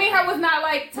 Cause But me and her was not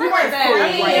like We tight weren't like that. cool, You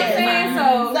know what I'm saying?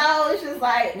 So. so it's just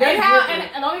like, And how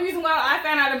and the only reason why I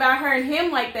found out about her and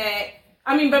him like that,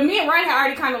 I mean, but me and Ryan had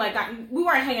already kind of like we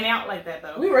weren't hanging out like that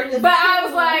though. we were just. But I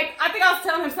was like, I think I was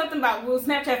telling him something about we were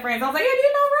Snapchat friends. I was like, yeah, do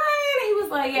you know Ryan? And he was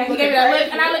like, yeah. He gave me that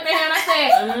look, and I looked at him and I said,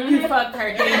 you fucked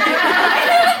her, dude.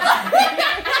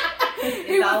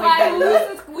 He was like,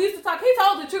 we used to talk. He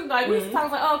told the truth. Like we used to talk. I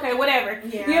was like, oh, okay, whatever.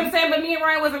 Yeah. You know what I'm saying? But me and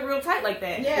Ryan wasn't real tight like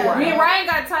that. Yeah. Me and Ryan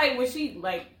got tight when she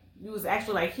like. We was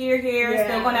actually like here, Yeah.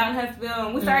 still going out in Huntsville,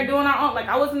 and we started doing our own. Like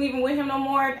I wasn't even with him no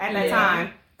more at that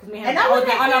time. Cause me And I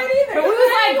wasn't on there either. But we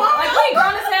was like we ain't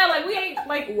grown as hell. Like we ain't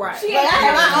like Right. she But ain't I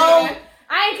had my own.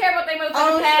 I ain't care about they Own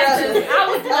motherfucking past. struggles. I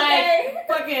was like Okay.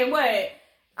 fucking what?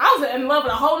 I was in love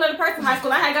with a whole nother person in high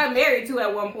school. I had got married to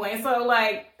at one point. So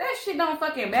like that shit don't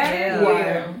fucking matter.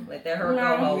 Yeah. Let that hurt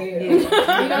No. go. Yeah. You know what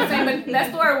I'm saying? But that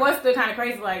story was still kind of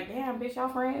crazy. Like, damn, bitch, y'all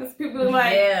friends. People were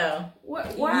like, Yeah. what?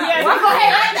 Yeah. Why go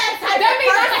hate? I'm that type That of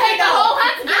means I'm gonna hate the whole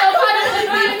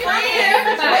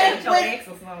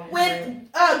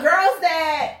With girls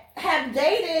that have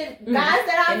dated guys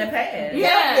that In the I've past.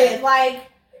 Yeah. dealt with. Like,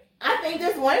 I think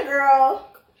this one girl,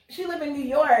 she lived in New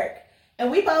York, and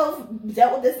we both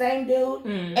dealt with the same dude,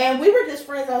 Mm. and we were just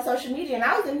friends on social media. And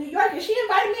I was in New York, and she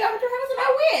invited me over to her house, and I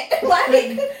went. Like,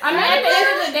 I mean, at the end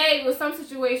of the day, with some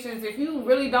situations, if you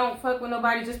really don't fuck with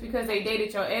nobody just because they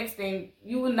dated your ex, then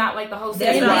you would not like the whole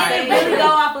That's And situation. right. then really go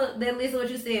off of that list of what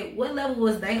you said. What level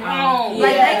was they on? Oh,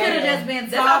 Like yeah. they could have just been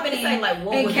That's all I'm talking gonna say. Like,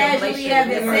 what and was your casually relationship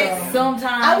having with sex her?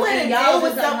 sometimes. I wouldn't and deal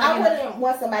with just some. don't I know. wouldn't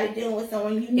want somebody dealing with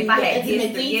someone you knew If I the had intimate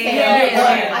history, details yeah, of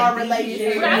yeah. our Like,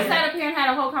 relationship. When I sat up here and had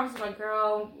a whole conversation like,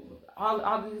 girl,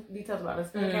 all these details about us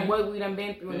and what we done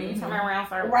been through, and then you turn around and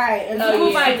start Right. And Oh, she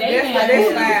was yeah. like, That's dating like like, that's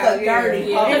so loud, yeah. dirty.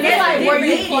 Yeah. And And that's it's like, were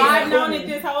you different. plotting on Cool. it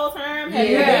this whole time? Have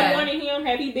you Yeah. been wanting him?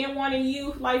 Have he been wanting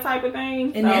you? Like type of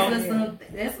thing. And that's So-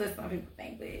 what some people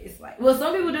think, but it's like, well,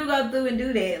 some people do go through and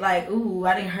do that. Like, ooh,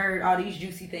 I didn't heard all these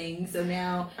juicy things, so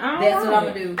now I don't that's know. what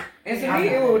I'm gonna do. And to me,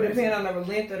 it would depend on the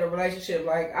length of the relationship.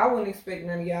 Like, I wouldn't expect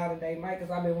none of y'all to date Mike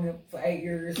because I've been with him for 8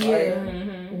 years. Like,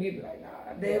 Mhm. you'd be like, nah.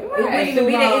 That, yeah. it wouldn't even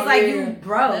be that. It's like you,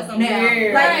 bro. That's Now,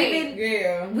 Yeah. like Right. even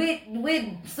Yeah. with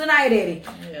Sanaya Daddy,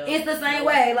 Yeah. it's the same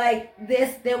way. Like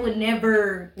that would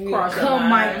never Cross your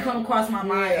mind. come across my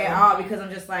mind Yeah. at all because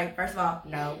I'm just like, first of all,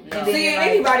 no. And then, See, and like,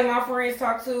 anybody my friends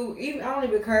talk to, even I don't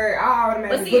even care. I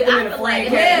automatically But see, put them I in a feel friend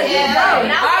like- category. Yeah,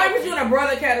 yeah. I already put you in a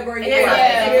brother category. And that's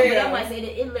Yeah, like, yeah. I'm like saying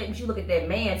it lets you look at that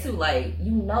man too. Like,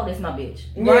 you know, this my bitch.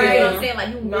 Right. You know what I'm saying? Like,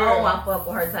 you know, Yeah. I fuck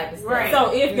with her type of stuff. Right.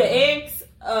 So if the ex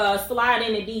slide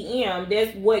in the DM,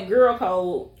 that's what girl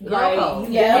code.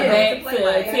 Yeah. Back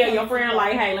to tell your friend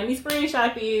like, hey, let me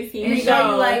screenshot this. Here And you show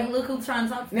go. you like, look who's trying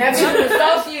to talk to you. Now, being an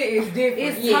associate is different.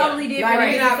 It's Yeah. totally different. Like,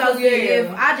 Being you're not an associate, yeah.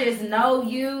 if I just know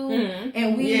you Mhm.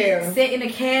 and we Yeah. sit in a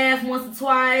cast once or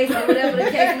twice or whatever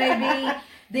the case may be,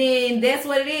 then that's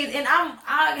what it is. And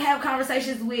I have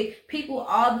conversations with people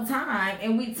all the time,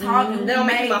 and we talk. And They don't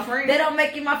we make you my friend. They don't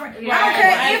make you my friend. Yeah, I don't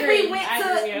care I if agree. we went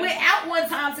I went out one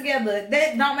time together.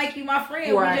 That don't make you my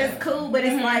friend. Right. We're just cool, but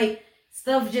it's like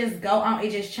stuff just go on.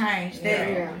 It just changed. That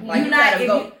Yeah. Like you not if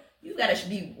you, You gotta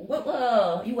be.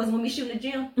 What? You wasn't with me shooting the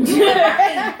gym.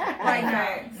 like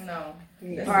no.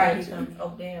 No. Right.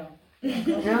 Oh damn.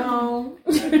 No.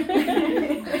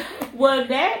 Well,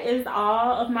 that is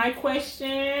all of my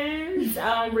questions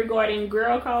regarding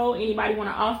girl code. Anybody want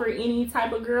to offer any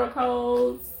type of girl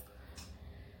codes?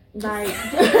 Like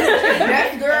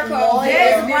That's girl code.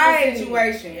 That's That's right. right.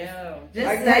 Situation. Yeah. Just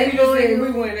Like say you just said,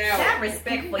 loyal. we went out. Have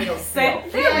respect for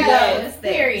yourself.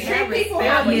 Period. Have Treat people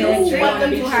respect how for you yourself. want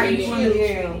them to how you treated. want them to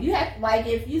Yeah. treat. You have like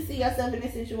if you see yourself in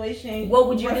this situation, What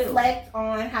would you do? reflect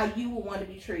on how you would want to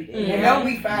be treated. Mhm. And don't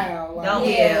be foul. Like, Don't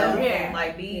Yeah.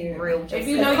 like be Yeah. real. With If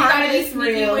you yourself. know you gotta be Karma is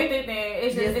sneaky real. with it, then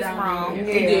it's Just just it's don't wrong. Yeah.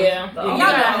 yeah. If you But own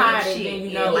gotta your hide it, shit. then you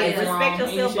Yeah, know like it's respect wrong,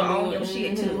 and you yourself, but shouldn't own do your it.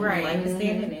 shit too. Right. Like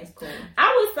understanding that's cool.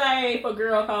 I would say for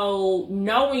girl code,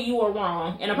 know when you are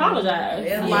wrong and apologize.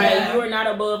 Yeah. Like Yeah. you are not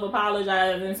above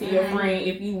apologizing to your friend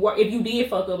if you did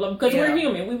fuck up, because we're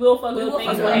human. We will fuck We up. will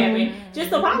Things fuck will up. happen.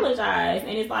 Just apologize,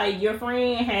 and it's like your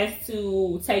friend has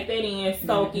to take that in,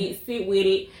 soak it, sit with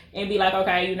it, and be like,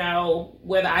 okay, you know,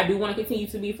 whether I do want to continue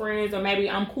to be friends or maybe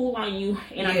I'm cool on you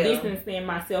and I'm Yeah. distancing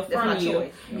myself That's from my you.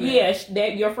 choice. Yes,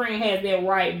 that your friend has that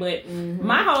right, but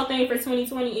my whole thing for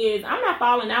 2020 is I'm not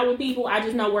falling out with people. I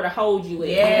just know where to hold you at.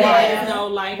 Yeah. I just know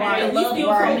like, hey, we Love still you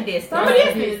from from a distance. from a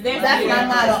distance. That's it. my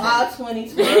motto. All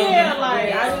 2020. Yeah,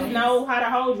 like I just know how to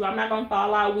hold you. I'm not gonna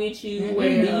fall out with you. Where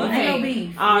Ain't you no can't.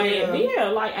 beef. All that. But yeah,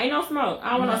 like ain't no smoke.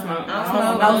 I don't want no smoke. No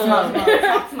smoke.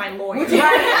 Talk to my lawyer.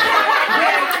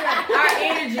 Our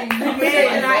energy.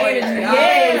 Yeah, our energy.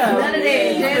 Yeah. None of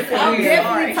that. Just, I'm Yeah.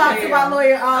 definitely talk to my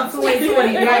lawyer all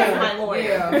 2020. Talk to my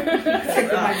lawyer.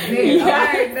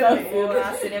 Yeah.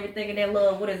 I send everything in that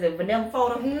little, what is it, vanilla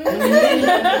folder?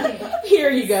 Here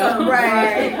you go.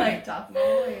 Right. Like, talk to my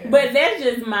lawyer. But that's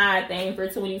just my thing for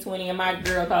 2020 and my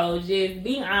girl code. Just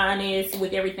be honest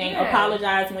with everything. Yeah.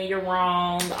 Apologize when you're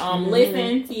wrong.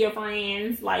 Listen to your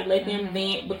friends. Like, let them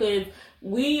vent, because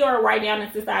we are right now in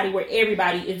a society where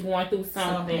everybody is going through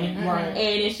something. Right.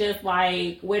 And it's just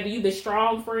like, whether you the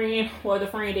strong friend or the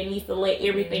friend that needs to let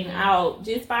everything out,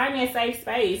 just find that safe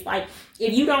space. Like,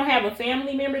 if you don't have a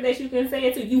family member that you can say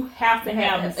it to, you have to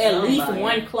have at least somebody.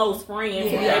 one close friend to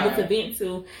be Yeah. able to vent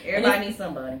to. Everybody needs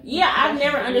somebody. Yeah, I've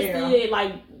never understood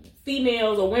like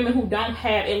females or women who don't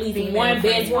have at least one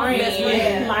best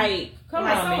friend. Like, come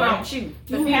Like, on, something man. wrong with you.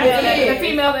 The You female, have to- the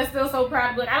female that's still so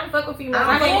proud, but I don't fuck with females. I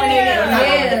I don't fuck think with niggas. niggas.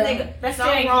 That's That's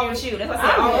something wrong you. with you. That's what I I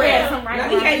said. read Already. something right Now,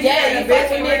 now. you can't Yeah, get you the best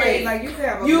fucking friend. right. Like, you can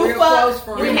have a You real fuck- close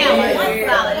friend. We Yeah. have Yeah. one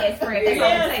solid ass friend. That's all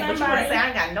I'm Yeah, saying. But you somebody- want to say I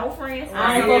ain't got no friends? I don't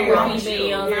Yeah. fuck Wrong with with you.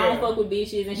 females. I Yeah. don't fuck with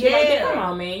bitches and shit like that. Yeah. Come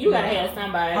on, man. You gotta have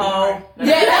somebody. Oh.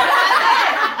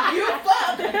 You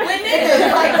fuck with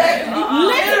niggas like that.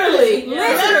 Literally,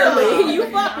 you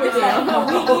fuck with them.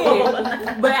 We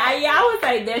get it. But I would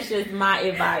say that's just my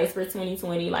advice for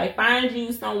 2020. Like, find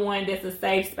you someone that's a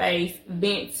safe space,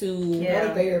 vent to. Go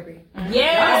to therapy.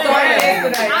 Yeah. I started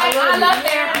yesterday. I love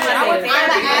therapy. I was I'm an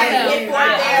advocate for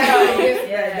therapy.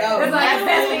 It's like the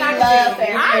best thing I love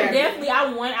can do. therapy.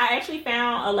 I actually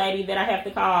found a lady that I have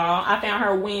to call. I found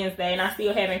her Wednesday and I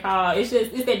still haven't called. It's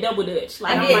that double dutch.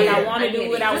 Like, I'm like, I want to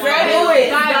do it. I want to do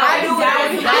it. I do it. I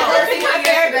go see my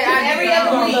therapist every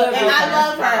other week, and I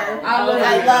love her. I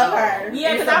love her.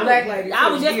 Yeah, It's because a black lady. I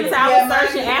was just gonna say, I Yeah, was mine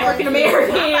searching is African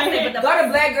American. Go to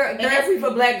Black Girl Therapy for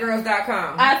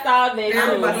Blackgirls.com. I saw that I too.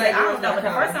 don't know, but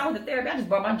the first time I went to therapy, I just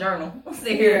brought my journal. I'm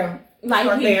sitting here. Like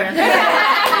Start here. I'm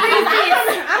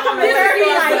coming to therapy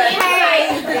like,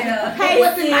 Yeah. Hey,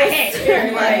 what's in my sis.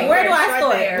 head? Like, where do I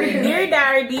start? There. Dear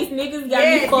diary, these niggas got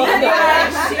Yes, me fucked these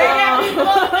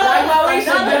up. like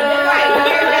Moesha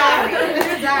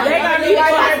They got me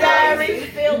fucked up. You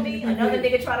feel me? Another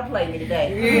nigga try to play me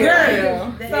today.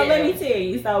 Girl. Yeah. So let me tell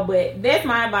you. So, but that's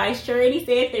my advice. Charity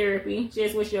said therapy.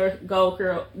 Just what's your girl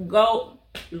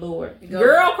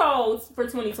codes for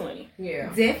 2020?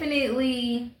 Yeah.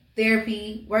 Definitely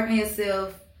therapy. Work on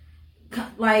yourself.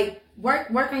 Like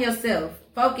work on yourself.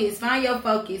 Focus. Find your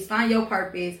focus. Find your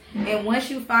purpose. And once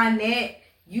you find that,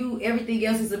 everything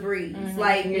else is a breeze.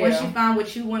 Like once you find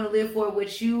what you want to live for,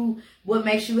 what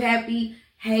makes you happy.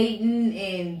 hating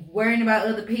and worrying about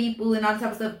other people and all that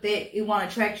type of stuff, that it won't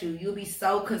attract you. You'll be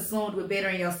so consumed with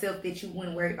bettering yourself that you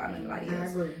wouldn't worry about anybody else. I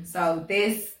agree. So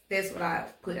that's what I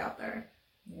put out there.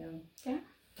 Yeah.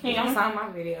 Hey, I'm signing my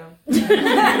video.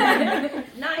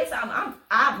 Nice.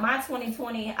 My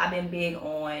 2020, I've been big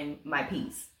on my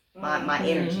peace, my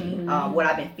energy, what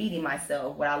I've been feeding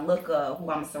myself, what I look up,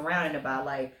 who I'm surrounded by.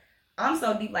 Like, I'm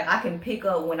so deep, like I can pick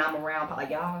up when I'm around.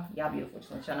 Like y'all beautiful.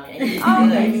 Just want y'all know.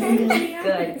 It's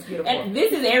good. It's beautiful. And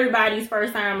this is everybody's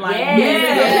first time. Like, So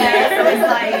it's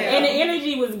like, and the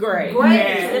energy was great. So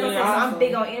I'm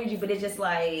big on energy, but it's just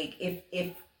like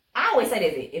if I always say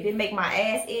this, if it make my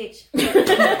ass itch,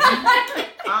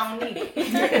 I don't need it.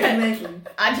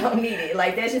 I don't need it.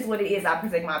 Like, that's just what it is. I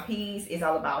protect my peace. It's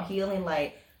all about healing.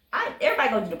 Like, everybody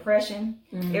go through depression.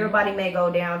 Everybody may go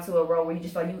down to a road where you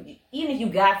just feel like even if you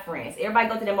got friends, everybody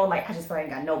go through that moment like, I just feel like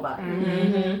I ain't got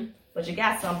nobody. But you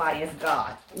got somebody, it's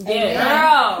God.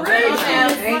 Yeah. Girl.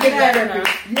 Ain't get therapy.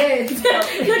 Yes.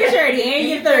 Look at Shirley and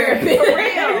your therapy. For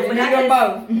real. But I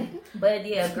got both. But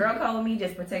yeah, girl code with me,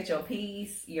 just protect your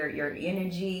peace, your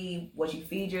energy, what you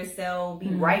feed yourself, be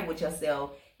right with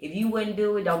yourself. If you wouldn't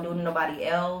do it, don't do it to nobody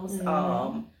else.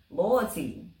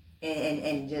 Loyalty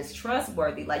and just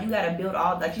trustworthy. Like, you gotta build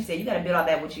all, like you said, you gotta build all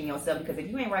that within yourself, because if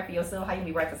you ain't right for yourself, how you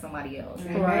be right for somebody else?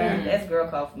 Right. That's girl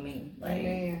code for me.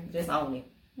 Like, just own it.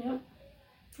 Yep.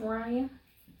 Ryan?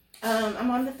 I'm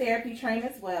on the therapy train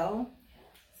as well.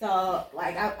 So,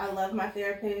 like, I love my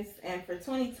therapist, and for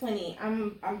 2020,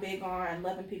 I'm big on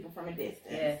loving people from a distance.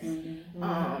 Yes.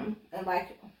 And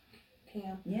like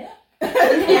Cam, Yeah.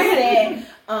 said,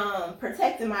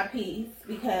 protecting my peace,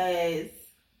 because,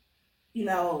 you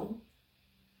know,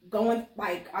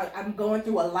 I'm going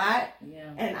through a lot,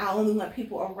 and I only want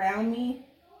people around me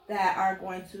that are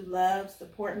going to love,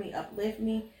 support me, uplift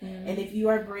me. And if you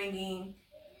are bringing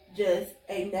just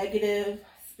a negative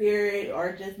spirit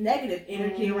or just negative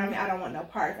energy around me, I don't want no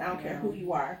parts. I don't care who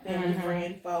you are, family,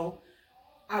 friend, foe.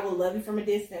 I will love you from a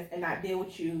distance and not deal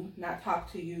with you, not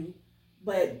talk to you,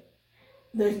 but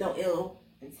there's no ill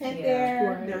intent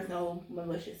there. Right. There's no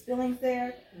malicious feelings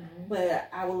there, but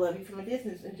I will love you from a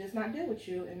distance and just not deal with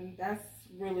you, and that's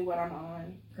really what I'm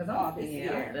on all this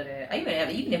year.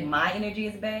 Even if my energy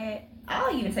is bad,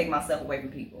 I'll even take myself away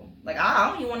from people. Like, I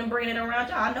don't even want to bring it around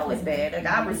y'all. I know it's bad. Like,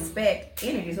 I respect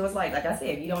energy, so it's like I said,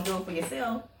 if you don't do it for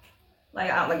yourself, like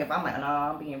if I'm like, no,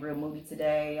 I'm being real moody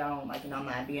today, I don't like, I'm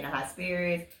not being in high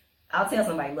spirits, I'll tell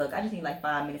somebody, look, I just need like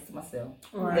 5 minutes to myself.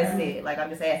 Right. That's it. Like, I'm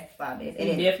just asking for 5 minutes. And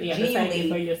you definitely have to take it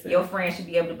for yourself. Your friend should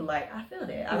be able to be like, I feel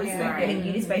that. I respect that. And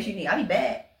you the space you need. I'll be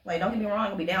bad. Like, don't get me wrong,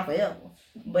 I'll be down forever.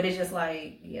 But it's just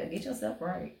like, get yourself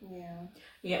right.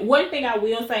 Yeah. One thing I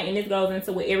will say, and this goes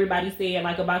into what everybody said,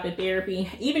 like about the therapy,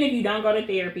 even if you don't go to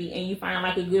therapy and you find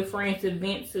like a good friend to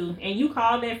vent to, and you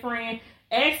call that friend,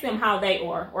 ask them how they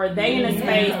are. Or are they in a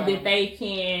space that they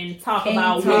can talk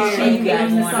about what you got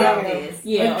going on?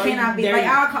 Yeah. Or can I be like,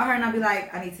 I'll call her and I'll be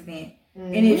like, I need to vent.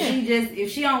 And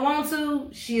if she don't want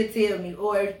to, she'll tell me.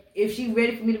 Or if she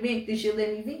ready for me to vent, then she'll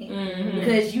let me vent.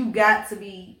 Because you got to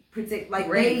be protect, like,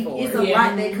 it's a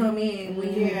lot that come in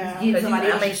when you get somebody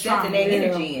else's strong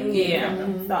energy.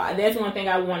 So that's one thing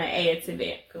I want to add to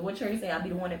that. Because what Shirley say, I'll be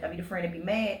the friend to be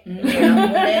mad. You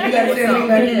gotta tell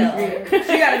me.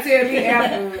 She gotta tell me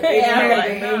after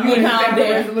everything. You have a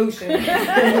resolution.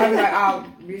 I'll be like, oh,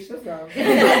 bitch, let's go.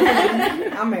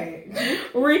 I'm mad.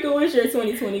 Rika, what's your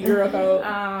 2020 girl code?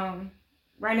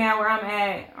 Right now, where I'm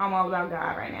at, I'm all about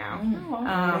God right now.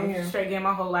 Straight getting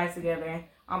my whole life together.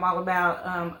 I'm all about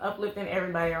uplifting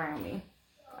everybody around me.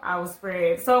 I will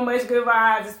spread so much good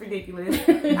vibes. It's ridiculous.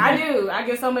 I do. I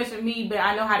give so much of me, but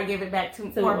I know how to give it back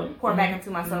pour back into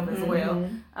myself as well.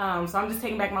 So I'm just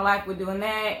taking back my life with doing that,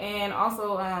 and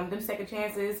also them second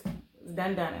chances.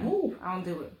 Done. I don't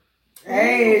do it.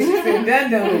 Hey, she said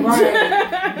done. Right.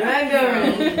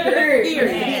 Done.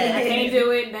 I can't do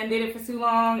it. Done did it for too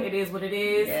long. It is what it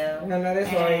is. Yeah. No,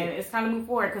 that's right. And it's time to move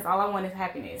forward, because all I want is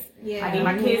happiness. Yeah. I need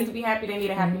my kids to be happy. They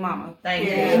need a happy mama. Thank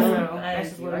you. So that's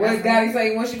just what What's Gotti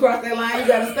say? Once you cross that line, you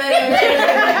gotta stay.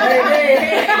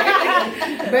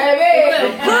 Baby.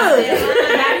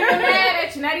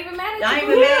 Not even mad at you. I ain't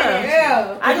even mad at you.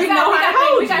 Yeah. I just know how to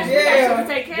hold you. We got you to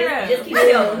take care of. Just keep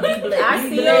telling. I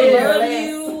still love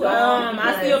you.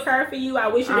 I still care for you. I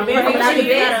wish you the best. But I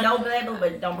best. No blabber,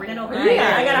 but don't bring it over.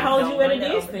 Yeah, I gotta hold you at a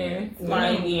distance.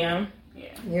 Like,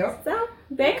 Yep. So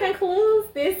that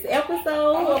concludes this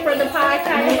episode for the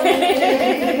podcast.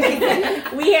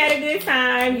 We had a good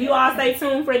time. You all stay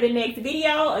tuned for the next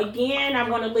video. Again, I'm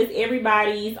going to list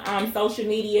everybody's social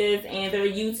medias and their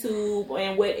YouTube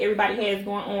and what everybody has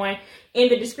going on in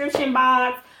the description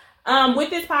box. With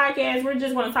this podcast, we're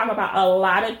just going to talk about a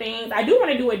lot of things. I do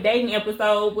want to do a dating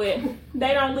episode, but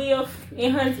they don't live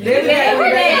in Huntsville. All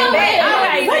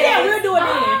right, well, yeah, we'll do it then.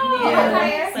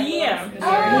 Yeah.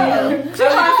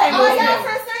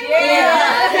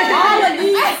 All of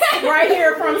these right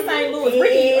here from St. Louis.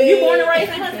 Ricky, are you born and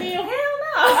raised in Huntsville? Hell no.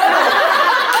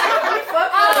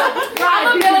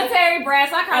 I'm a military brat,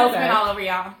 so I kind of spent all over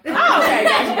y'all. Oh, okay,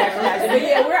 gotcha. But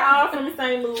yeah, we're all from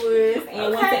St. Louis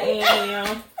and went to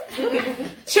A&M.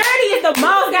 Charity is the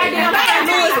most goddamn St.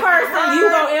 Louis person you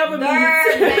gonna ever meet.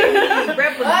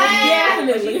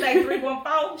 Definitely. She say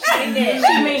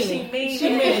 314. She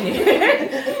mean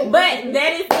it. But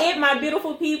that is it, my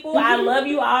beautiful people. I love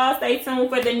you all. Stay tuned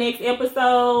for the next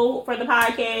episode for the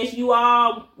podcast. You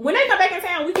all, when they come back in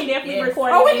town, we can definitely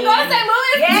record. Oh, we can go to St.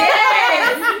 Louis?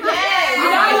 Yes.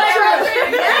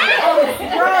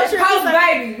 Road trip. Post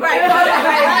baby. Right. Post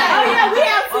baby. Oh yeah, we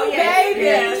have two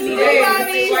babies.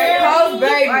 Post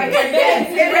baby. I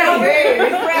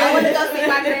want to go see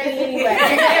my granny anyway.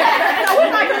 So we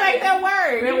might make that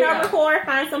word. Record,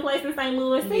 find some place in St.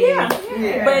 Louis. So yeah.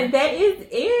 But that is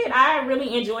it. I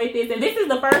really enjoyed this. And this is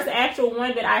the first actual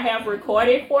one that I have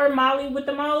recorded for Molly with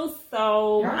the Most.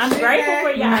 So I'm grateful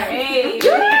for y'all. Hey.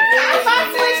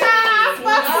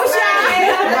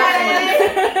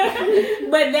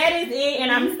 But that is it.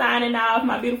 And I'm signing off.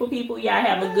 My beautiful people, y'all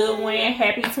have a good one.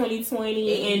 Happy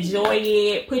 2020. Enjoy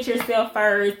it. Put yourself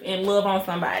first and love on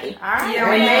somebody. All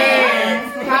right.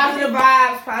 Positive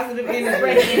vibes, positive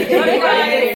energy.